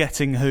 She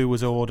forgetting who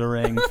was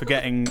ordering,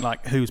 forgetting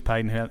like who's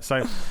paid and who.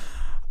 So.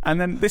 And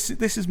then this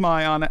is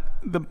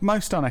the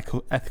most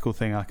unethical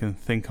thing I can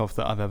think of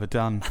that I've ever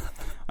done.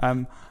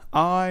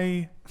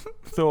 I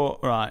thought,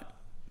 right,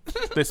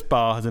 this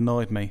bar has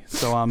annoyed me,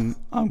 so I'm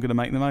going to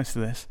make the most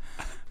of this.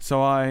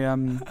 So I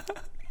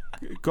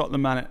got the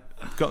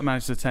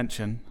manager's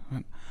attention.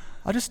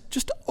 I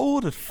just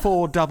ordered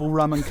 4 double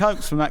rum and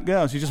cokes from that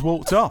girl. She just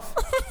walked off.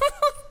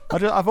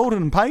 I've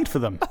ordered and paid for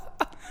them,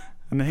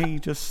 and he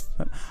just,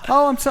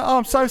 I'm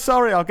so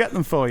sorry. I'll get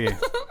them for you.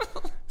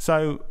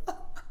 So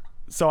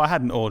I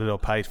hadn't ordered or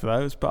paid for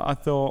those, but I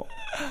thought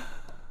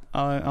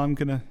I'm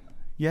gonna,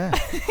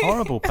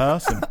 horrible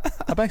person.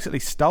 I basically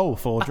stole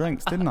 4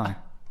 drinks, didn't I?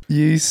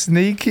 You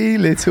sneaky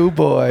little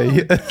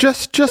boy.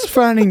 Just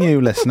for any new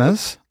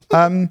listeners,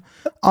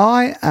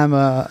 I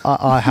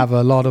have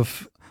a lot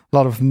of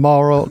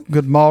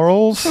good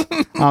morals.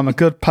 I'm a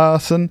good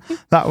person.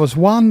 That was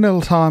one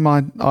little time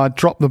I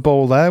dropped the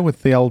ball there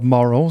with the old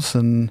morals,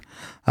 and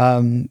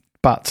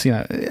but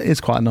it's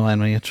quite annoying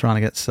when you're trying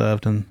to get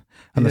served and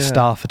the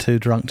staff are too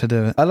drunk to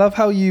do it. I love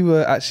how you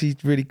were actually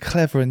really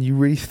clever and you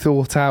really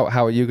thought out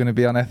how you're going to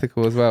be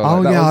unethical as well.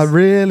 I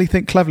really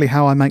think cleverly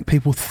how I make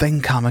people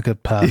think I'm a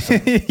good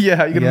person. You're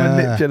going to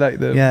manipulate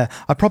them. Yeah,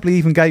 I probably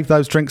even gave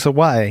those drinks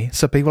away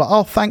so people are like,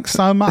 oh, thanks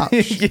so much.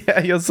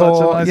 You're such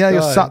a nice guy.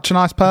 You're such a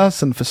nice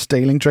person for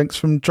stealing drinks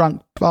from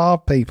drunk bar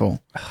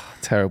people.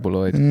 Terrible,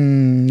 Lloyd.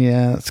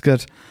 Yeah, that's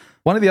good.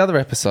 One of the other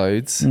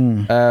episodes, we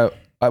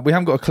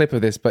haven't got a clip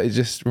of this, but it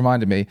just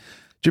reminded me.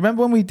 Do you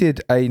remember when we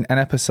did an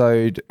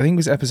episode, I think it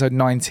was episode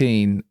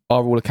 19,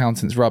 Are All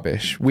Accountants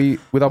Rubbish? With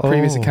our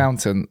previous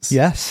accountants.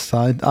 Yes,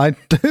 I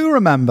do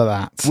remember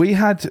that. We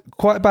had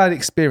quite a bad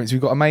experience.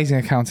 We've got amazing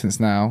accountants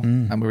now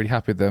and we're really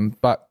happy with them.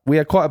 But we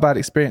had quite a bad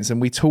experience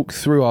and we talked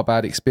through our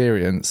bad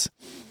experience.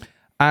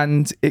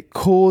 And it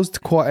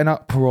caused quite an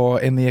uproar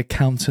in the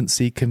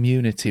accountancy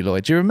community,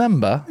 Lloyd. Do you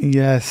remember?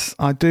 Yes,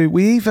 I do.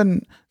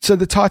 So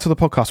the title of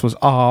the podcast was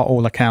 "Are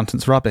All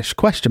Accountants Rubbish?" ?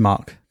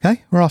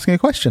 Okay, we're asking a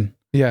question.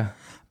 Yeah.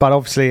 But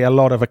obviously, a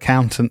lot of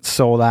accountants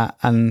saw that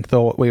and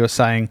thought we were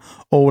saying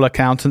all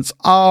accountants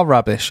are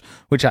rubbish,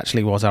 which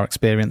actually was our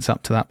experience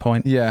up to that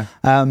point. Yeah.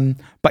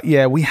 But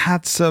yeah, we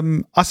had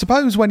some. I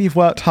suppose when you've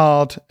worked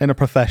hard in a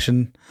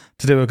profession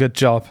to do a good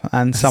job,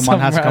 and someone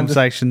has a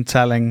conversation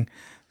telling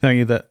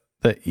you that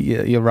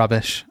you're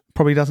rubbish,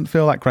 probably doesn't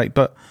feel that great.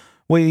 But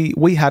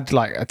we had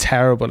like a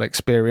terrible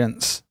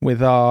experience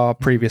with our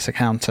previous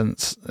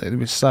accountants. It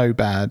was so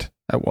bad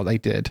at what they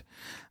did,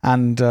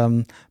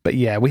 and but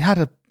yeah, we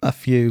had a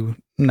few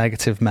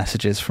negative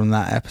messages from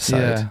that episode.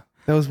 Yeah.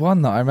 There was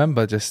one that I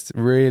remember just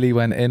really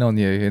went in on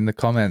you in the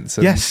comments.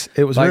 And yes,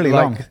 it was really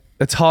long.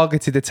 A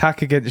targeted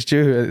attack against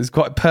you. It was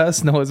quite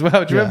personal as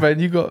well. Do you remember? And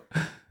you got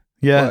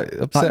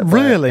upset. Like,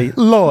 really,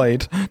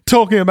 Lloyd,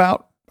 talking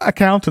about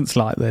accountants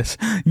like this,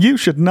 you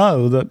should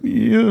know that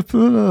you.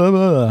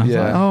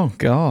 Yeah. Oh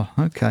God.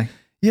 Okay.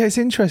 Yeah, it's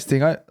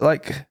interesting.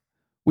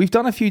 We've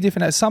done a few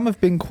different. Some have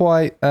been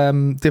quite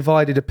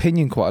divided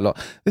opinion quite a lot.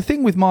 The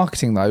thing with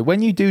marketing, though,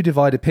 when you do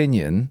divide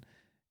opinion,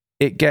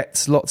 it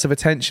gets lots of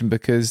attention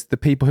because the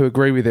people who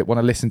agree with it want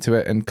to listen to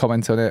it and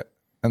comment on it,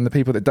 and the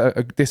people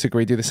that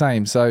disagree do the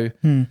same. So,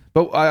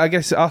 but I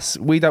guess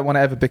we don't want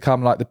to ever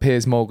become like the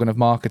Piers Morgan of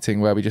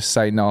marketing, where we just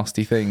say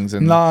nasty things.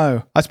 And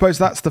no, I suppose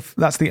that's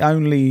the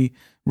only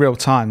real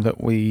time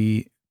that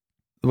we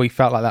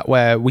felt like that,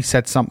 where we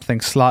said something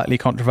slightly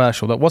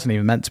controversial that wasn't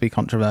even meant to be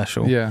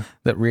controversial. Yeah,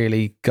 that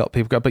really got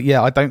people going. But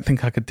yeah, I don't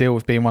think I could deal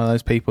with being one of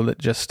those people that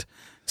just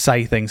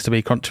say things to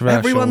be controversial.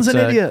 Everyone's an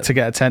idiot to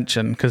get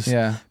attention. Because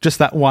just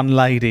that one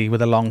lady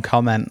with a long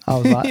comment, I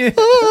was like,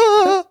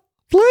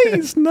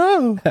 please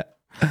no.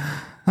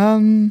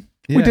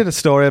 We did a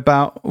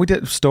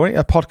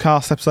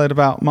podcast episode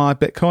about my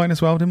Bitcoin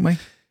as well, didn't we?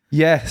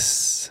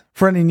 Yes.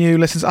 For any new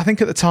listeners, I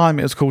think at the time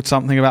it was called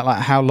something about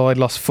like how Lloyd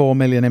lost 4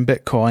 million in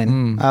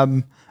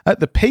Bitcoin. At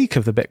the peak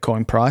of the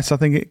Bitcoin price, I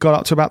think it got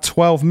up to about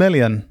 12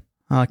 million.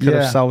 I could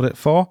have sold it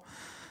for,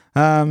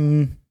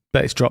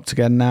 but it's dropped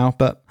again now.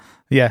 But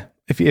yeah,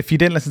 if you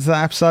didn't listen to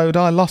that episode,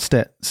 I lost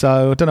it.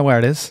 So I don't know where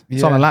it is.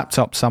 It's on a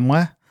laptop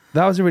somewhere.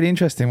 That was a really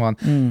interesting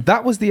one.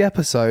 That was the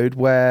episode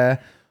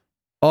where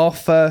our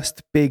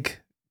first big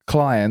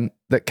client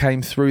that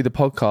came through the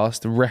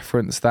podcast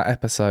referenced that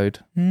episode.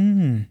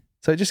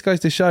 So it just goes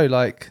to show,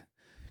 like,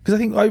 because I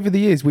think over the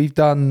years we've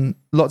done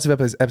lots of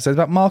episodes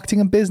about marketing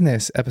and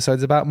business,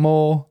 episodes about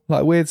more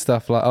like weird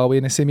stuff, like are we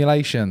in a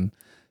simulation?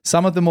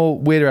 Some of the more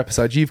weirder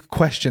episodes you've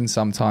questioned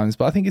sometimes,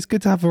 but I think it's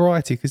good to have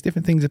variety because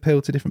different things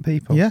appeal to different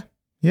people.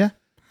 Yeah.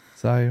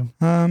 So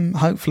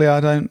hopefully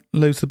I don't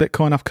lose the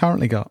Bitcoin I've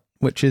currently got,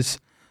 which is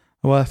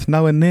worth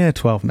nowhere near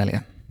 12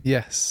 million.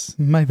 Yes.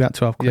 Maybe about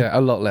 12 quid. Yeah,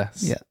 a lot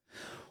less. Yeah.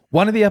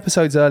 One of the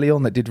episodes early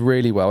on that did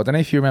really well, I don't know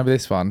if you remember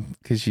this one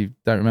because you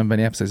don't remember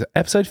any episodes.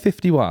 Episode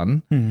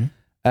 51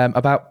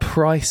 about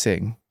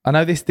pricing. I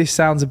know this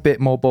sounds a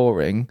bit more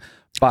boring,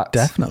 but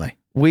definitely.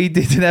 We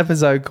did an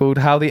episode called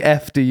How the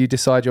F Do You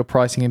Decide Your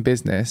Pricing in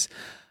Business?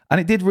 And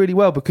it did really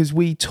well because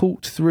we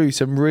talked through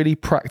some really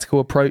practical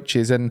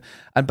approaches and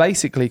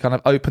basically kind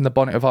of opened the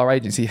bonnet of our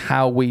agency,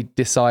 how we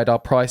decide our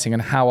pricing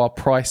and how our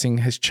pricing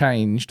has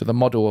changed, or the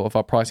model of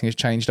our pricing has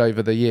changed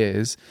over the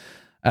years.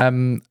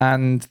 And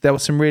there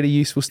was some really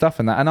useful stuff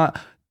in that. And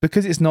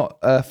because it's not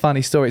a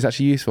funny story, it's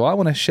actually useful. I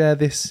want to share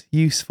this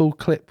useful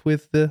clip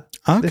with the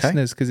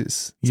listeners because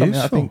it's something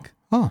that I think.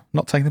 Oh,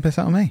 not taking the piss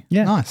out of me.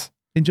 Yeah. Nice.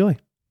 Enjoy.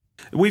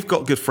 We've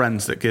got good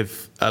friends that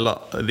give a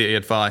lot of the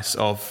advice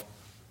of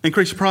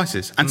increase your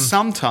prices. And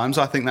sometimes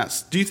I think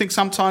do you think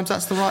sometimes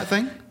that's the right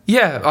thing?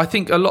 Yeah, I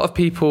think a lot of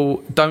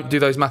people don't do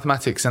those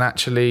mathematics and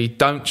actually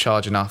don't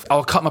charge enough.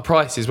 I'll cut my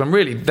prices when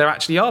really they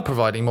actually are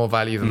providing more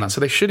value than that.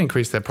 So they should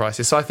increase their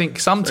prices. So I think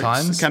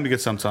sometimes... It can be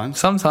good sometimes.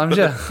 Sometimes,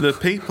 but the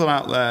people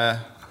out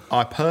there,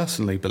 I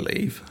personally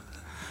believe,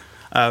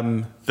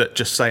 that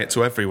just say it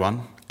to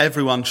everyone.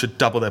 Everyone should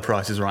double their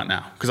prices right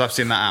now. Because I've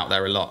seen that out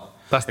there a lot.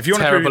 That's if you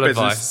want to improve your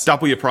business, advice.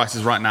 Double your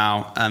prices right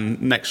now,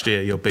 and next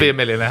year you'll be a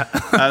millionaire.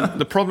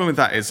 The problem with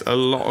that is a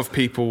lot of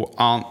people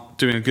aren't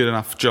doing a good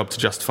enough job to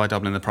justify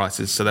doubling their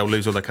prices, so they'll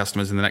lose all their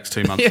customers in the next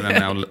 2 months, and then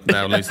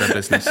they'll lose their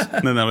business,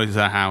 and then they'll lose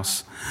their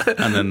house,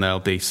 and then they'll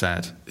be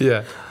sad.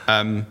 Yeah.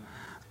 I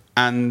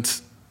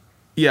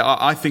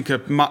think a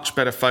much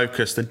better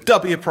focus than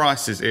double your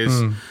prices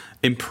is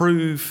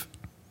improve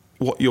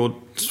what you're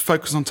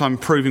focus on time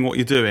improving what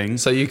you're doing,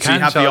 so you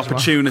have the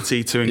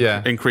opportunity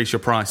to increase your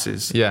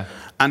prices. Yeah,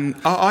 and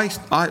I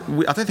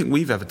don't think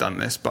we've ever done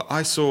this, but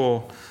I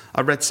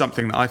read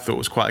something that I thought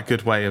was quite a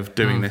good way of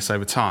doing this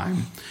over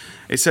time.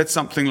 It said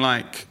something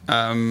like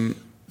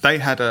they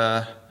had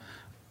a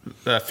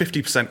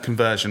 50%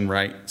 conversion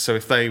rate, so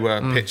if they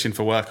were pitching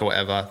for work or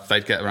whatever,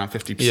 they'd get around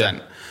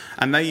 50%,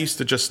 and they used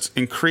to just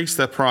increase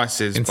their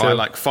prices by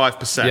like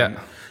 5%.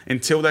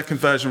 Until their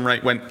conversion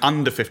rate went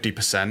under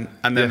 50%,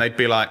 and then they'd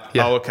be like,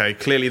 oh, okay,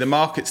 clearly the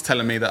market's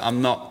telling me that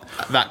I'm not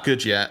that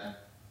good yet.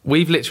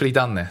 We've literally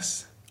done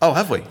this. Oh,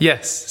 have we?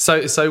 Yes.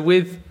 So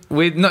with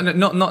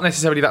not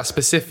necessarily that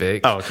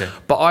specific. Oh, okay.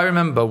 But I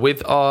remember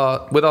with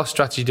our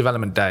strategy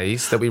development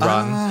days that we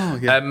run. Oh,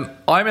 yeah.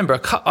 I remember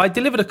I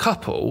delivered a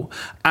couple,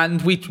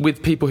 and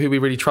with people who we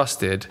really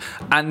trusted,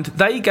 and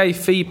they gave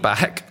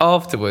feedback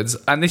afterwards.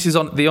 And this is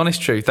on the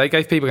honest truth. They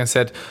gave feedback and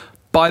said,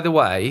 "By the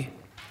way,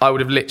 I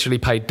would have literally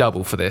paid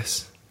double for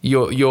this.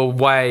 Your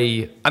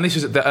way." And this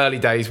was at the early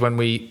days when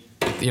we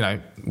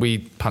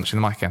punched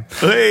in the mic again.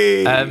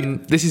 Hey!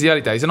 This is the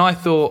early days, and I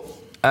thought,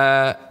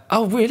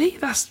 oh really?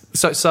 That's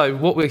so.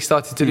 What we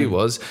started to do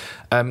was,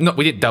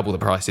 we didn't double the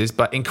prices,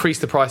 but increase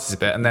the prices a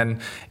bit, and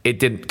then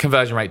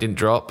conversion rate didn't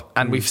drop,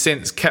 and we've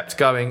since kept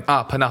going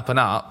up and up and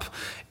up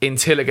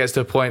until it gets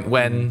to a point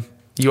when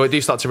you do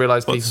start to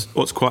realise.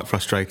 What's quite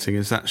frustrating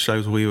is that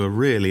shows we were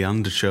really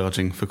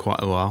undercharging for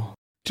quite a while.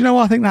 Do you know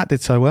why I think that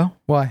did so well?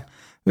 Why?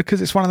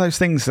 Because it's one of those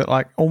things that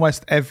like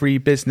almost every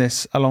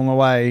business along the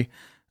way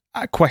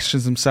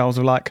questions themselves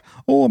of like,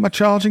 oh, am I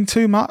charging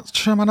too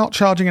much? Am I not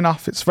charging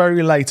enough? It's very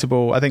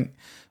relatable. I think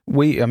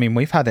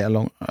we've had it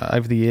along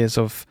over the years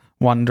of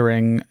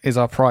wondering, is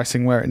our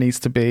pricing where it needs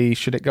to be?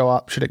 Should it go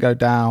up? Should it go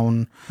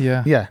down?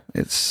 Yeah.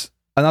 It's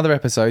another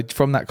episode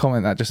from that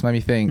comment that just made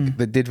me think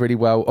that did really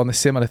well on a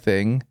similar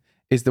thing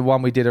is the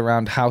one we did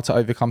around how to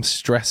overcome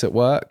stress at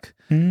work.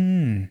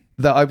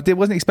 That I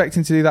wasn't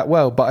expecting to do that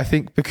well, but I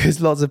think because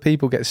lots of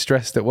people get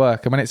stressed at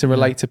work, I mean, it's a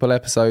relatable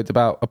episode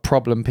about a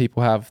problem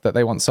people have that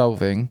they want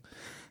solving.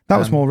 That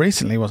was more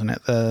recently, wasn't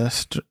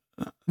it?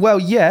 Well,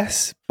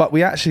 yes, but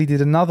we actually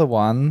did another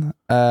one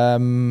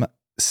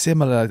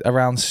similar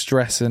around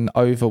stress and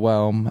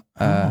overwhelm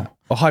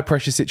or high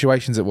pressure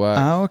situations at work.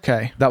 Oh,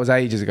 okay. That was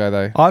ages ago,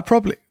 though.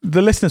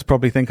 The listeners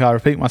probably think I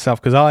repeat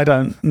myself because I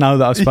don't know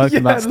that I've spoken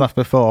about stuff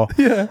before.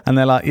 Yeah. And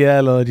they're like,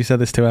 yeah, Lord, you said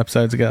this 2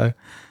 episodes ago.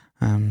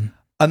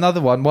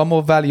 Another one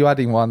more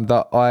value-adding one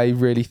that I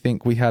really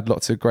think we had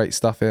lots of great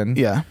stuff in.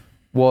 Yeah.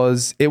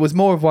 It was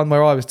more of one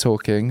where I was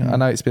talking. I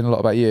know it's been a lot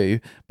about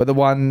you, but the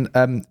one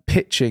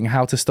pitching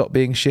how to stop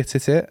being shit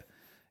at it.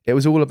 It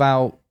was all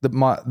about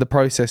the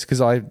process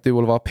because I do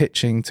all of our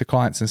pitching to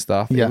clients and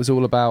stuff. Yeah. It was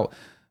all about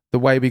the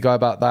way we go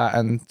about that.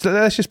 And so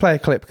let's just play a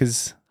clip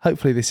because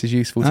hopefully this is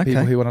useful to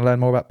people who want to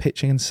learn more about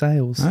pitching and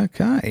sales.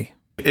 Okay.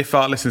 If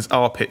our listeners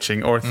are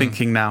pitching or are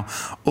thinking now,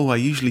 I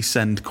usually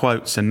send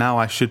quotes and now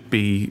I should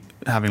be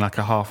having like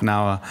a half an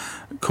hour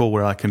call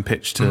where I can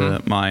pitch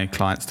to my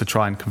clients to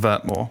try and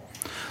convert more.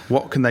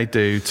 What can they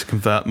do to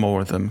convert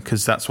more of them?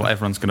 Because that's what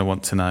everyone's going to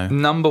want to know.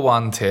 Number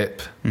one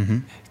tip,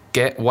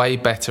 get way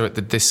better at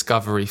the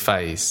discovery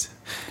phase.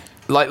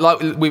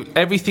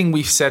 Everything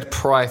we've said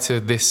prior to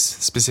this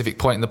specific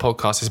point in the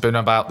podcast has been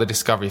about the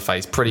discovery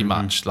phase, pretty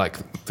much.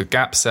 Like the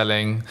gap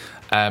selling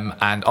and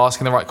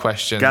asking the right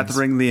questions.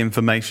 Gathering the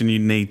information you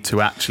need to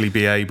actually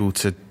be able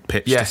to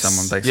pitch to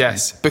someone, basically.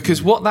 Yes,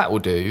 because what that will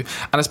do,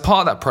 and as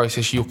part of that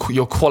process,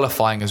 you're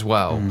qualifying as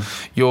well.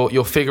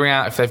 You're figuring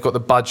out if they've got the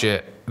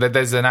budget.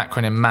 There's an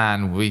acronym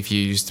MAN we've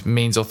used,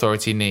 means,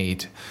 authority,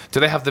 need. Do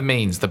they have the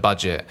means, the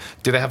budget?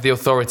 Do they have the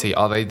authority?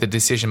 Are they the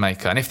decision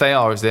maker? And if they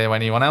are, is there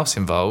anyone else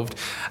involved?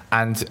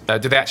 And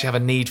do they actually have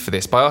a need for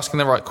this? By asking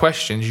the right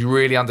questions, you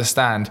really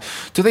understand,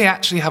 do they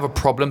actually have a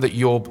problem that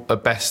you're the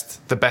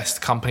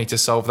best company to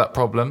solve that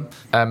problem?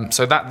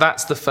 So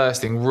that's the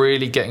first thing,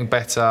 really getting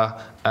better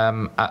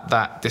at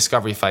that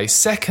discovery phase.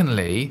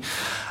 Secondly,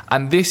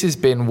 and this has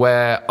been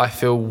where I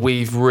feel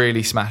we've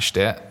really smashed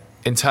it,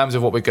 in terms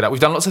of what we're good at. We've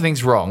done lots of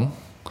things wrong,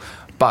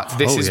 but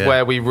this is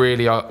where we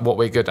really are, what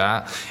we're good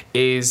at,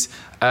 is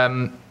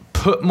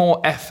put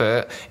more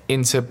effort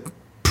into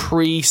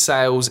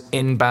pre-sales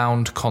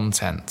inbound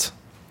content.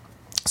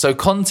 So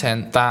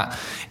content that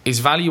is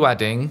value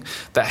adding,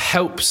 that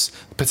helps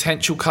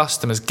potential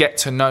customers get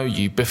to know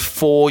you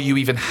before you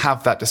even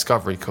have that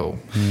discovery call.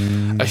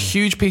 A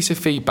huge piece of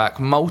feedback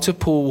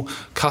multiple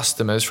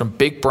customers from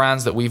big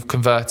brands that we've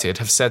converted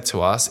have said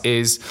to us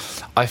is,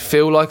 I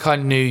feel like I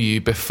knew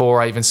you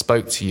before I even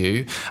spoke to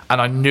you,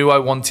 and I knew I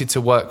wanted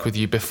to work with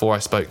you before I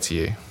spoke to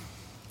you.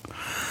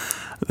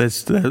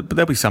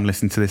 There'll be some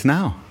listening to this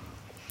now.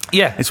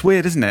 Yeah, it's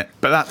weird, isn't it?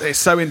 But it's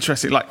so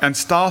interesting. And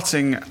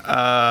starting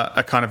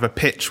a kind of a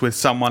pitch with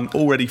someone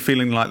already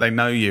feeling like they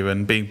know you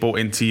and being bought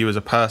into you as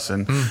a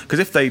person. Because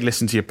if they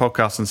listen to your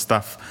podcast and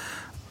stuff,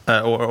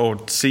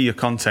 or see your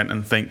content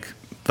and think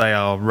they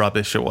are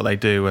rubbish at what they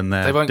do and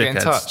they won't get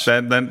in touch,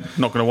 they're not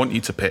going to want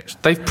you to pitch.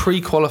 They've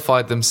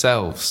pre-qualified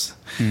themselves.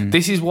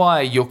 This is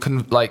why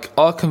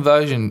our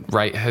conversion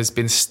rate has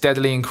been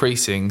steadily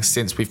increasing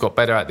since we've got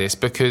better at this,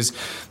 because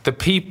the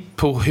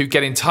people who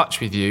get in touch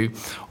with you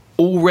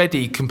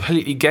already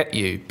completely get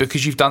you,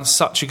 because you've done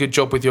such a good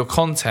job with your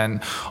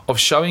content of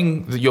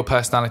showing your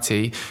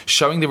personality,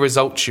 showing the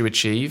results you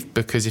achieve,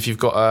 because if you've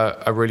got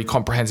a really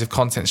comprehensive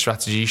content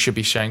strategy, you should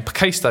be sharing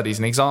case studies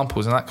and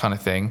examples and that kind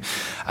of thing.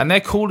 And they're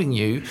calling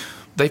you.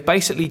 They've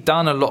basically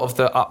done a lot of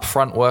the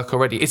upfront work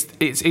already.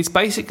 It's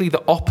basically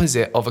the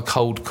opposite of a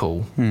cold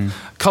call.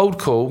 Cold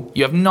call,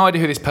 you have no idea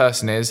who this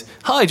person is.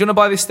 Hi, do you want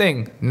to buy this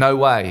thing? No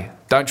way.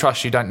 Don't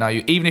trust you, don't know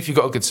you. Even if you've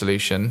got a good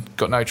solution,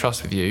 got no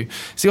trust with you.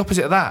 It's the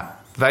opposite of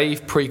that.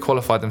 they've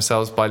pre-qualified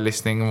themselves by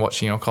listening and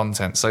watching your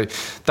content. So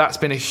that's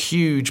been a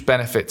huge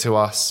benefit to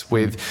us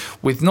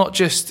with not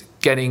just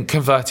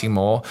converting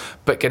more,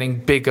 but getting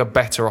bigger,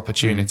 better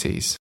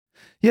opportunities.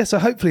 Yeah, so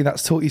hopefully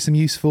that's taught you some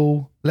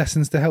useful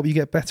lessons to help you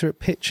get better at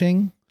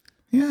pitching.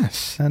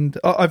 Yes. And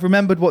I've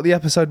remembered what the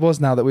episode was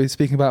now that we were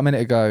speaking about a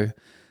minute ago.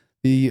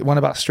 The one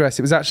about stress.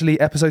 It was actually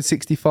episode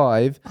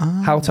 65,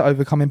 how to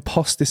overcome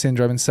imposter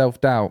syndrome and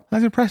self-doubt.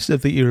 That's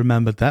impressive that you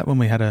remembered that when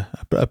we had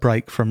a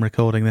break from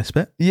recording this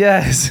bit.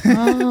 Yes.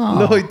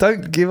 Oh. Lloyd,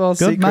 don't give our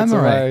Good secrets memory.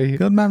 away.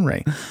 Good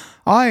memory.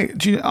 I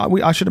should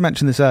have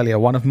mentioned this earlier.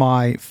 One of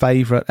my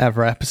favourite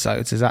ever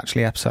episodes is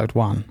actually episode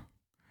 1.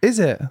 Is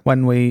it?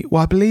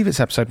 I believe it's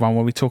episode 1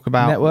 where we talk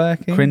about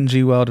Networking?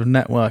 cringy world of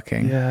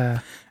networking. Yeah.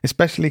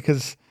 Especially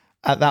because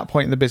at that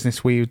point in the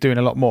business, we were doing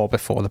a lot more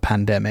before the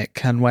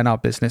pandemic, and when our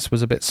business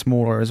was a bit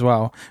smaller as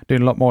well,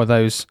 doing a lot more of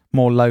those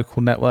more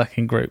local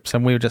networking groups,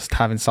 and we were just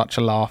having such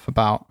a laugh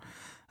about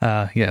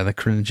the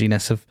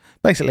cringiness of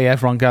basically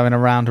everyone going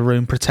around a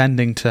room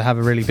pretending to have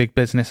a really big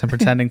business and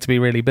pretending to be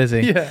really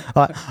busy. Yeah.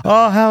 Like,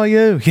 oh, how are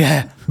you?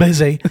 Yeah,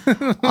 busy.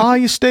 Are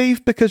you,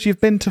 Steve? Because you've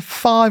been to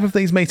 5 of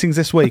these meetings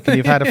this week and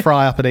you've had a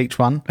fry up at each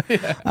one.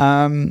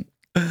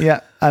 Yeah.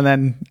 And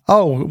then,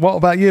 oh, what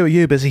about you? Are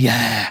you busy?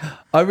 Yeah.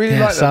 I really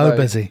like that. So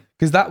busy.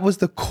 Because that was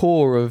the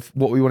core of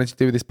what we wanted to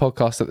do with this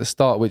podcast at the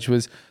start, which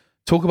was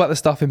talk about the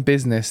stuff in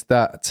business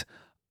that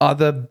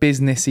other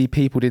businessy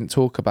people didn't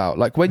talk about.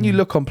 Like when you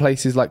look on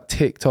places like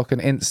TikTok and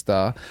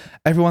Insta,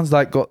 everyone's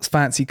like got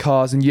fancy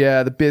cars and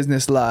the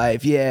business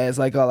life. Yeah, it's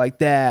like like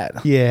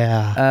that.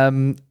 Yeah.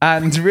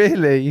 And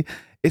really,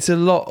 it's a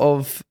lot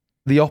of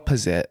the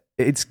opposite.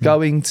 It's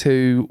going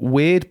to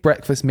weird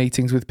breakfast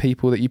meetings with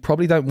people that you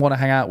probably don't want to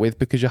hang out with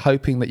because you're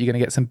hoping that you're going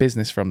to get some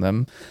business from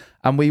them.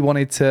 And we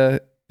wanted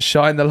to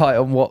shine the light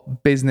on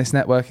what business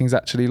networking is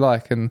actually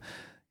like. And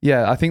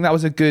I think that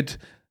was a good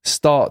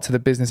start to the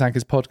Business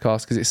Anchors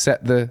podcast because it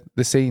set the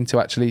scene to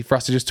actually for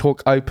us to just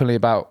talk openly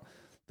about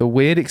the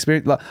weird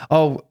experience. Like,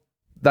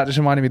 that just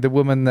reminded me the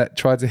woman that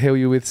tried to heal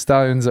you with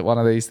stones at one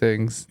of these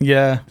things.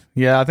 Yeah.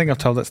 I think I've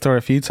told that story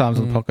a few times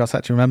on the podcast. I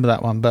actually remember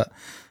that one, but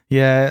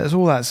yeah, it's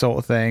all that sort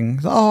of thing.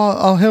 Oh,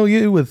 I'll heal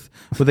you with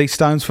these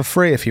stones for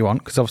free if you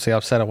want, because obviously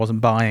I've said I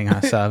wasn't buying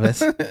her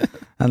service.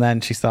 And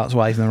then she starts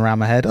waving them around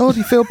my head. Oh, do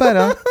you feel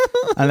better?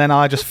 And then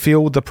I just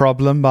fueled the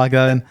problem by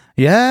going,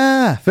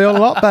 yeah, feel a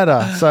lot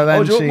better. So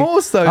then do you want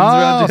more stones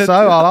around your head? So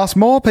I'll ask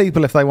more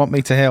people if they want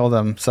me to heal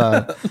them.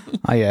 So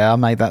I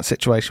made that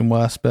situation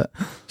worse, but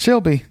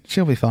she'll be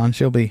fine.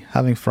 She'll be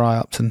having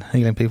fry-ups and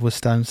healing people with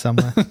stones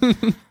somewhere.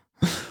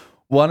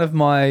 One of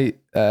my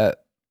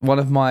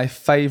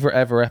favourite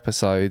ever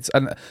episodes,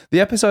 and the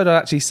episode I'd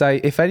actually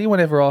say, if anyone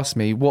ever asked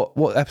me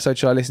what episode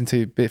should I listen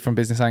to from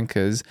Business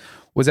Anchors,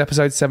 was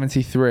episode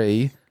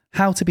 73,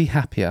 How to Be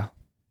Happier.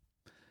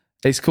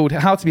 It's called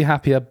How to Be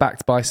Happier,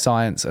 backed by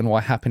science and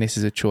why happiness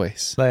is a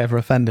choice. Are they ever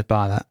offended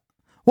by that?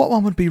 What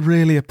one would be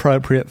really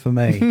appropriate for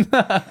me?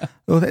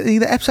 Well,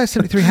 either episode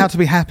 73, How to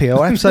Be Happier,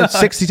 or episode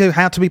 62,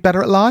 How to Be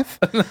Better at Life.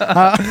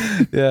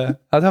 Yeah.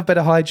 How to Have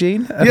Better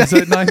Hygiene,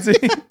 episode 19.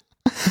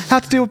 How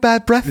to Deal with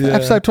Bad Breath,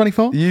 episode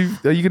 24. Are you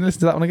going to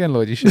listen to that one again,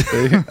 Lloyd? You should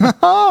do.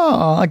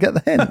 Oh, I get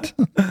the hint.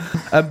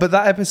 But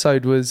that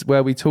episode was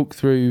where we talked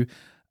through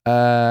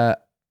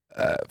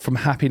from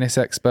happiness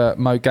expert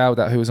Mo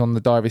Gaudat, who was on the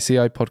Diary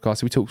CEO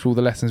podcast. We talked through all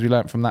the lessons we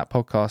learned from that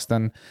podcast,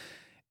 and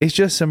it's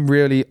just some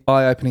really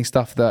eye-opening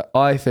stuff that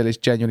I feel has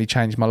genuinely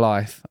changed my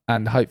life,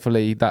 and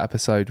hopefully that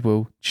episode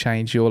will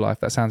change your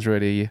life. That sounds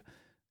really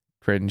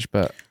cringe,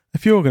 but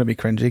if you're going to be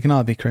cringy, can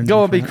I be cringy? Go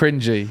on, be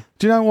cringy.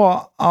 Do you know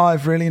what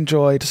I've really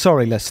enjoyed?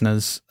 Sorry,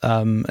 listeners,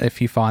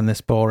 if you find this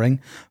boring,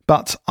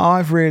 but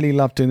I've really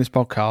loved doing this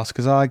podcast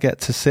because I get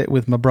to sit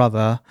with my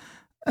brother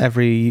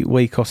every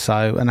week or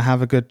so and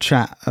have a good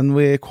chat. And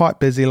we're quite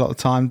busy a lot of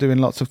the time doing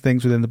lots of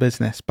things within the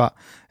business, but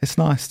it's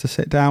nice to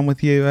sit down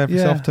with you every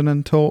so often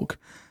and talk.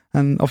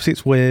 And obviously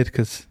it's weird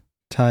because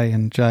Tay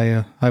and Jay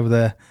are over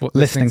there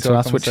listening to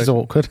us, which is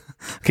awkward.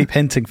 I keep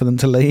hinting for them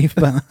to leave,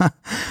 but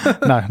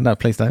no,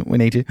 please don't. We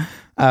need you.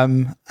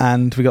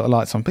 And we got the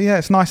lights on. But yeah,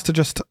 it's nice to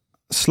just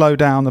slow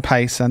down the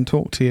pace and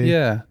talk to you.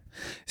 Yeah.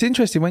 It's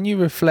interesting when you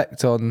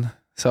reflect on,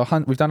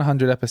 we've done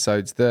 100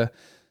 episodes,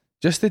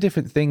 just the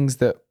different things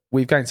that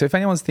we've gained. So if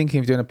anyone's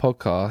thinking of doing a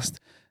podcast,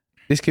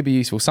 this could be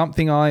useful.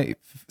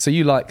 So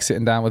you like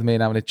sitting down with me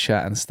and having a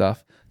chat and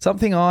stuff.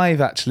 Something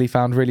I've actually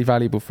found really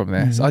valuable from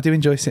this. I do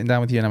enjoy sitting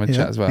down with you and having a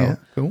chat as well. Yeah,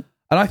 cool.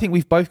 And I think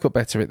we've both got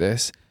better at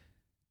this.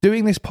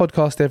 Doing this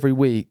podcast every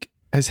week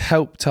has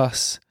helped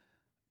us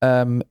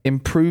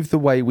improve the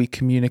way we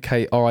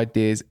communicate our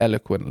ideas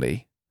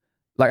eloquently.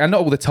 And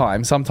not all the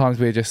time. Sometimes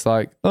we're just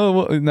like, oh,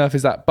 what on earth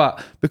is that?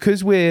 But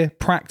because we're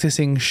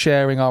practicing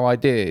sharing our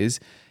ideas,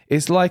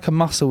 it's like a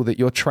muscle that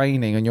you're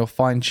training and you're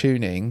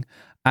fine-tuning.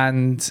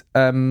 And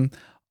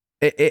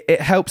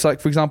it helps, like,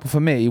 for example, for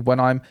me, when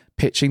I'm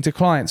pitching to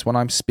clients, when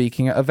I'm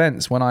speaking at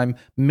events, when I'm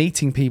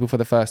meeting people for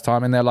the first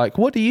time and they're like,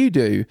 what do you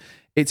do?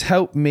 It's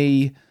helped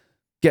me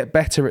get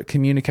better at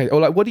communicating. Or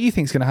like, what do you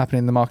think is going to happen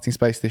in the marketing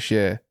space this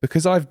year?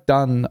 Because I've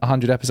done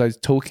 100 episodes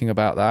talking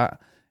about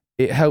that,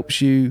 it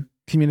helps you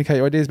communicate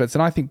your ideas better.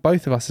 And I think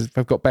both of us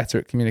have got better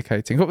at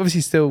communicating. We've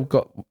obviously still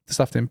got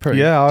stuff to improve.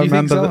 Yeah, I Do you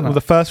think remember so or not?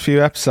 the first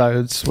few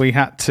episodes, we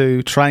had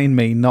to train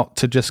me not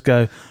to just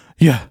go,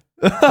 yeah,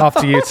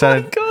 after you'd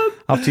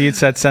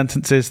said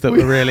sentences that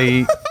were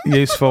really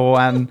useful,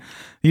 and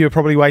you were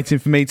probably waiting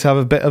for me to have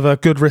a bit of a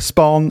good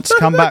response,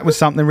 come back with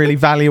something really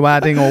value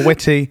adding or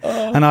witty,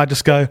 and I'd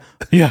just go,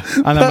 yeah,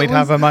 and then we'd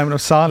have a moment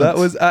of silence. That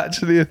was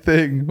actually a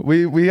thing.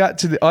 We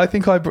actually, I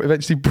think I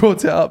eventually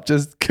brought it up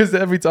just because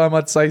every time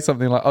I'd say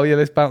something like, oh yeah,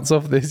 let's bounce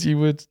off this, you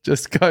would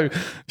just go,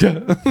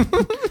 yeah.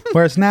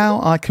 Whereas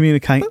now I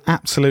communicate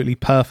absolutely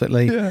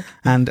perfectly, Yeah.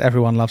 and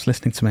everyone loves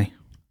listening to me.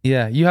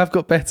 Yeah, you have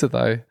got better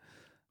though.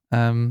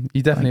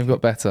 You definitely have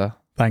got better.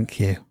 Thank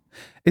you.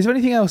 Is there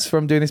anything else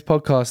from doing this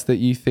podcast that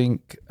you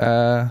think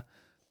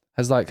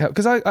has like helped?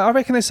 Because I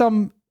reckon there's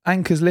some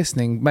anchors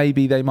listening.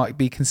 Maybe they might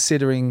be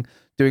considering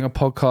doing a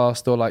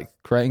podcast or like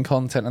creating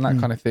content and that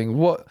kind of thing.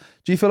 What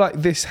do you feel like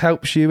this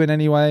helps you in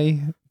any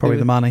way? Probably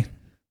the money.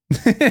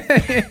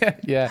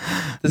 Yeah,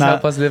 does it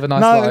help us live a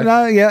nice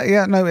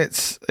life? No.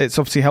 It's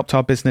obviously helped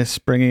our business,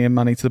 bringing in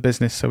money to the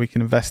business so we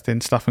can invest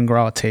in stuff and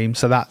grow our team.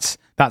 So that's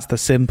the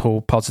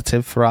simple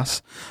positive for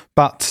us.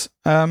 But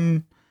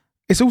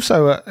it's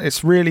also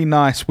it's really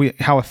nice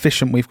how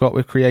efficient we've got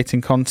with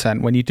creating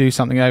content. When you do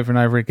something over and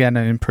over again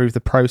and improve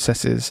the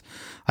processes,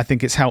 I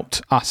think it's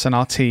helped us and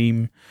our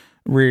team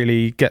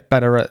really get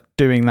better at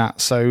doing that.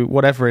 So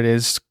whatever it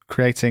is,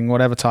 creating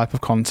whatever type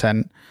of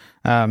content,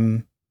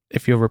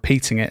 if you're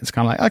repeating it, it's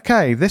kind of like,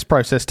 okay, this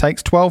process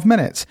takes 12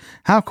 minutes.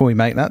 How can we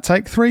make that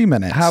take 3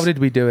 minutes? How did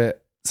we do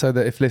it so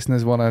that if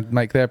listeners want to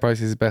make their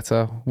processes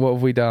better, what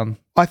have we done?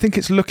 I think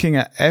it's looking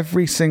at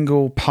every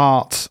single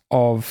part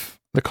of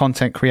the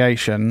content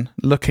creation,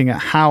 looking at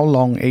how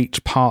long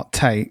each part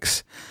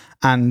takes,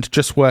 and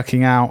just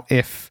working out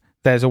if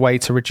there's a way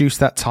to reduce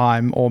that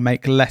time or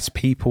make less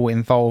people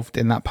involved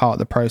in that part of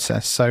the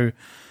process. So,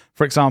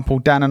 for example,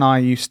 Dan and I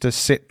used to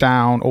sit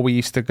down, or we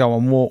used to go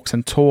on walks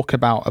and talk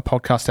about a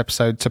podcast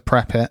episode to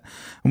prep it.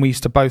 And we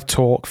used to both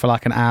talk for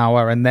like an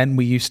hour, and then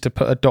we used to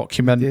put a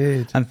document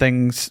and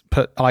things,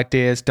 put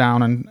ideas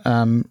down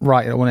and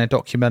write it all in a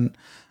document.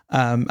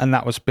 And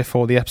that was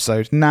before the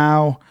episode.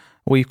 Now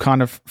we've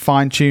kind of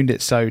fine-tuned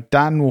it. So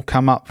Dan will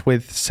come up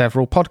with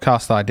several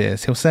podcast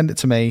ideas. He'll send it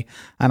to me,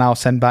 and I'll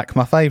send back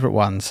my favourite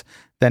ones.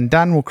 Then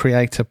Dan will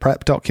create a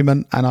prep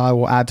document, and I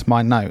will add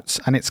my notes.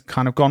 And it's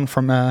kind of gone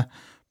from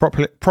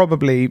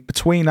probably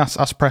between us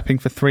prepping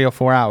for 3 or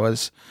 4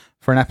 hours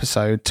for an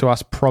episode to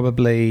us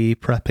probably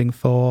prepping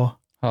for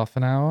half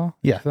an hour.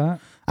 Yeah. That.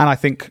 And I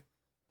think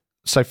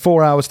so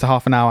 4 hours to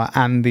half an hour,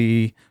 and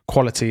the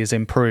quality is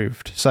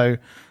improved. So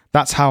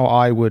that's how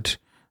I would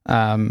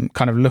kind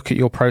of look at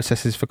your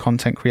processes for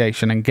content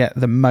creation and get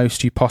the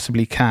most you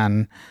possibly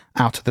can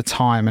out of the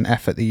time and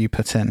effort that you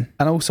put in.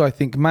 And also, I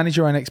think manage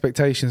your own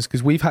expectations,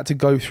 because we've had to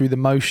go through the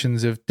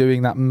motions of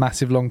doing that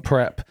massive long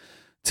prep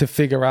to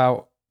figure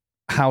out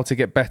how to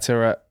get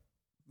better at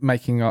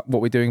making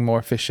what we're doing more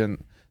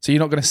efficient. So you're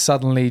not going to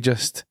suddenly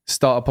just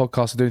start a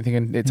podcast or do anything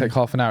and it take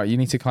half an hour. You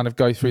need to kind of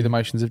go through the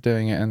motions of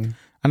doing it. And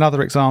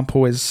another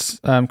example is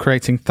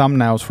creating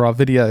thumbnails for our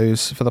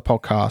videos for the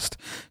podcast.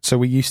 So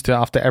we used to,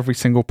 after every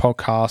single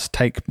podcast,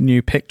 take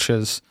new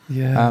pictures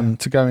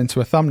to go into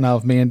a thumbnail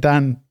of me and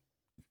Dan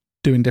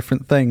doing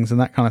different things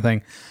and that kind of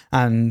thing.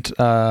 And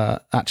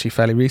actually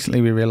fairly recently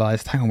we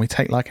realised, hang on, we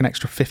take like an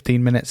extra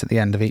 15 minutes at the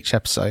end of each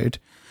episode.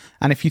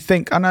 And if you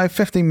think, I know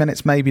 15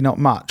 minutes maybe not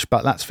much,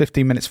 but that's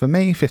 15 minutes for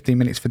me, 15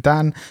 minutes for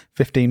Dan,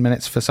 15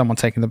 minutes for someone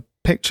taking the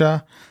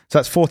picture. So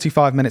that's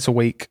 45 minutes a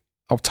week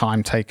of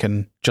time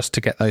taken just to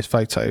get those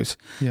photos.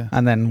 Yeah.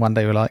 And then one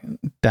day we're like,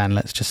 Dan,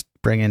 let's just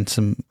bring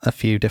in a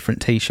few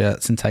different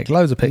t-shirts and take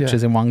loads of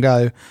pictures in one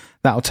go.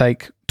 That'll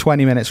take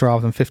 20 minutes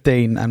rather than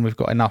 15, and we've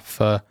got enough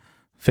for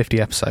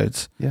 50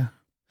 episodes. Yeah.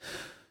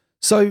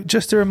 So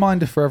just a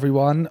reminder for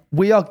everyone,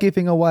 we are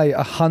giving away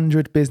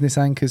 100 Business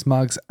Anchors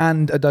mugs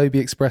and Adobe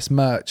Express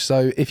merch.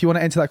 So if you want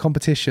to enter that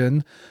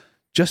competition,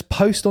 just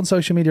post on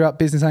social media at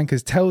Business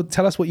Anchors. Tell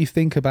us what you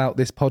think about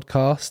this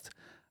podcast,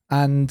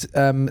 and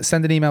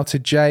send an email to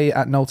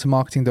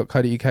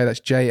jay@noltamarketing.co.uk. That's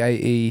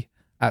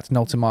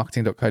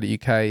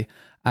JAE@noltamarketing.co.uk.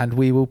 And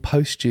we will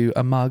post you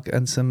a mug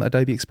and some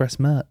Adobe Express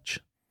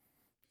merch.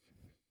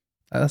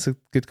 That's a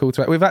good call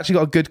to action. We've actually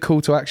got a good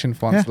call to action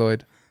for once,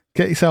 Lloyd.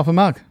 Get yourself a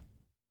mug.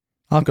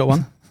 I've got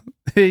one.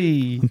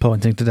 Hey. I'm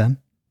pointing to Dan.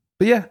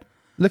 But yeah,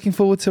 looking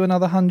forward to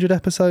another 100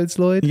 episodes,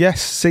 Lloyd.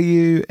 Yes, see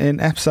you in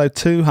episode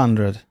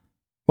 200.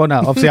 Well,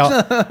 no, obviously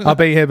I'll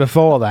be here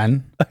before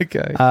then.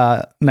 Okay.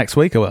 Next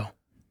week I will.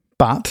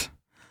 But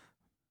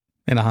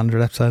in 100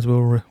 episodes,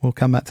 we'll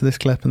come back to this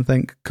clip and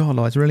think, God,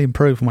 Lloyd's really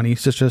improved from when he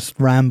used to just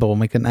ramble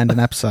and we couldn't end an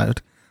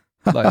episode.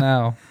 Like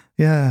now.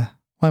 Yeah,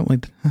 won't we?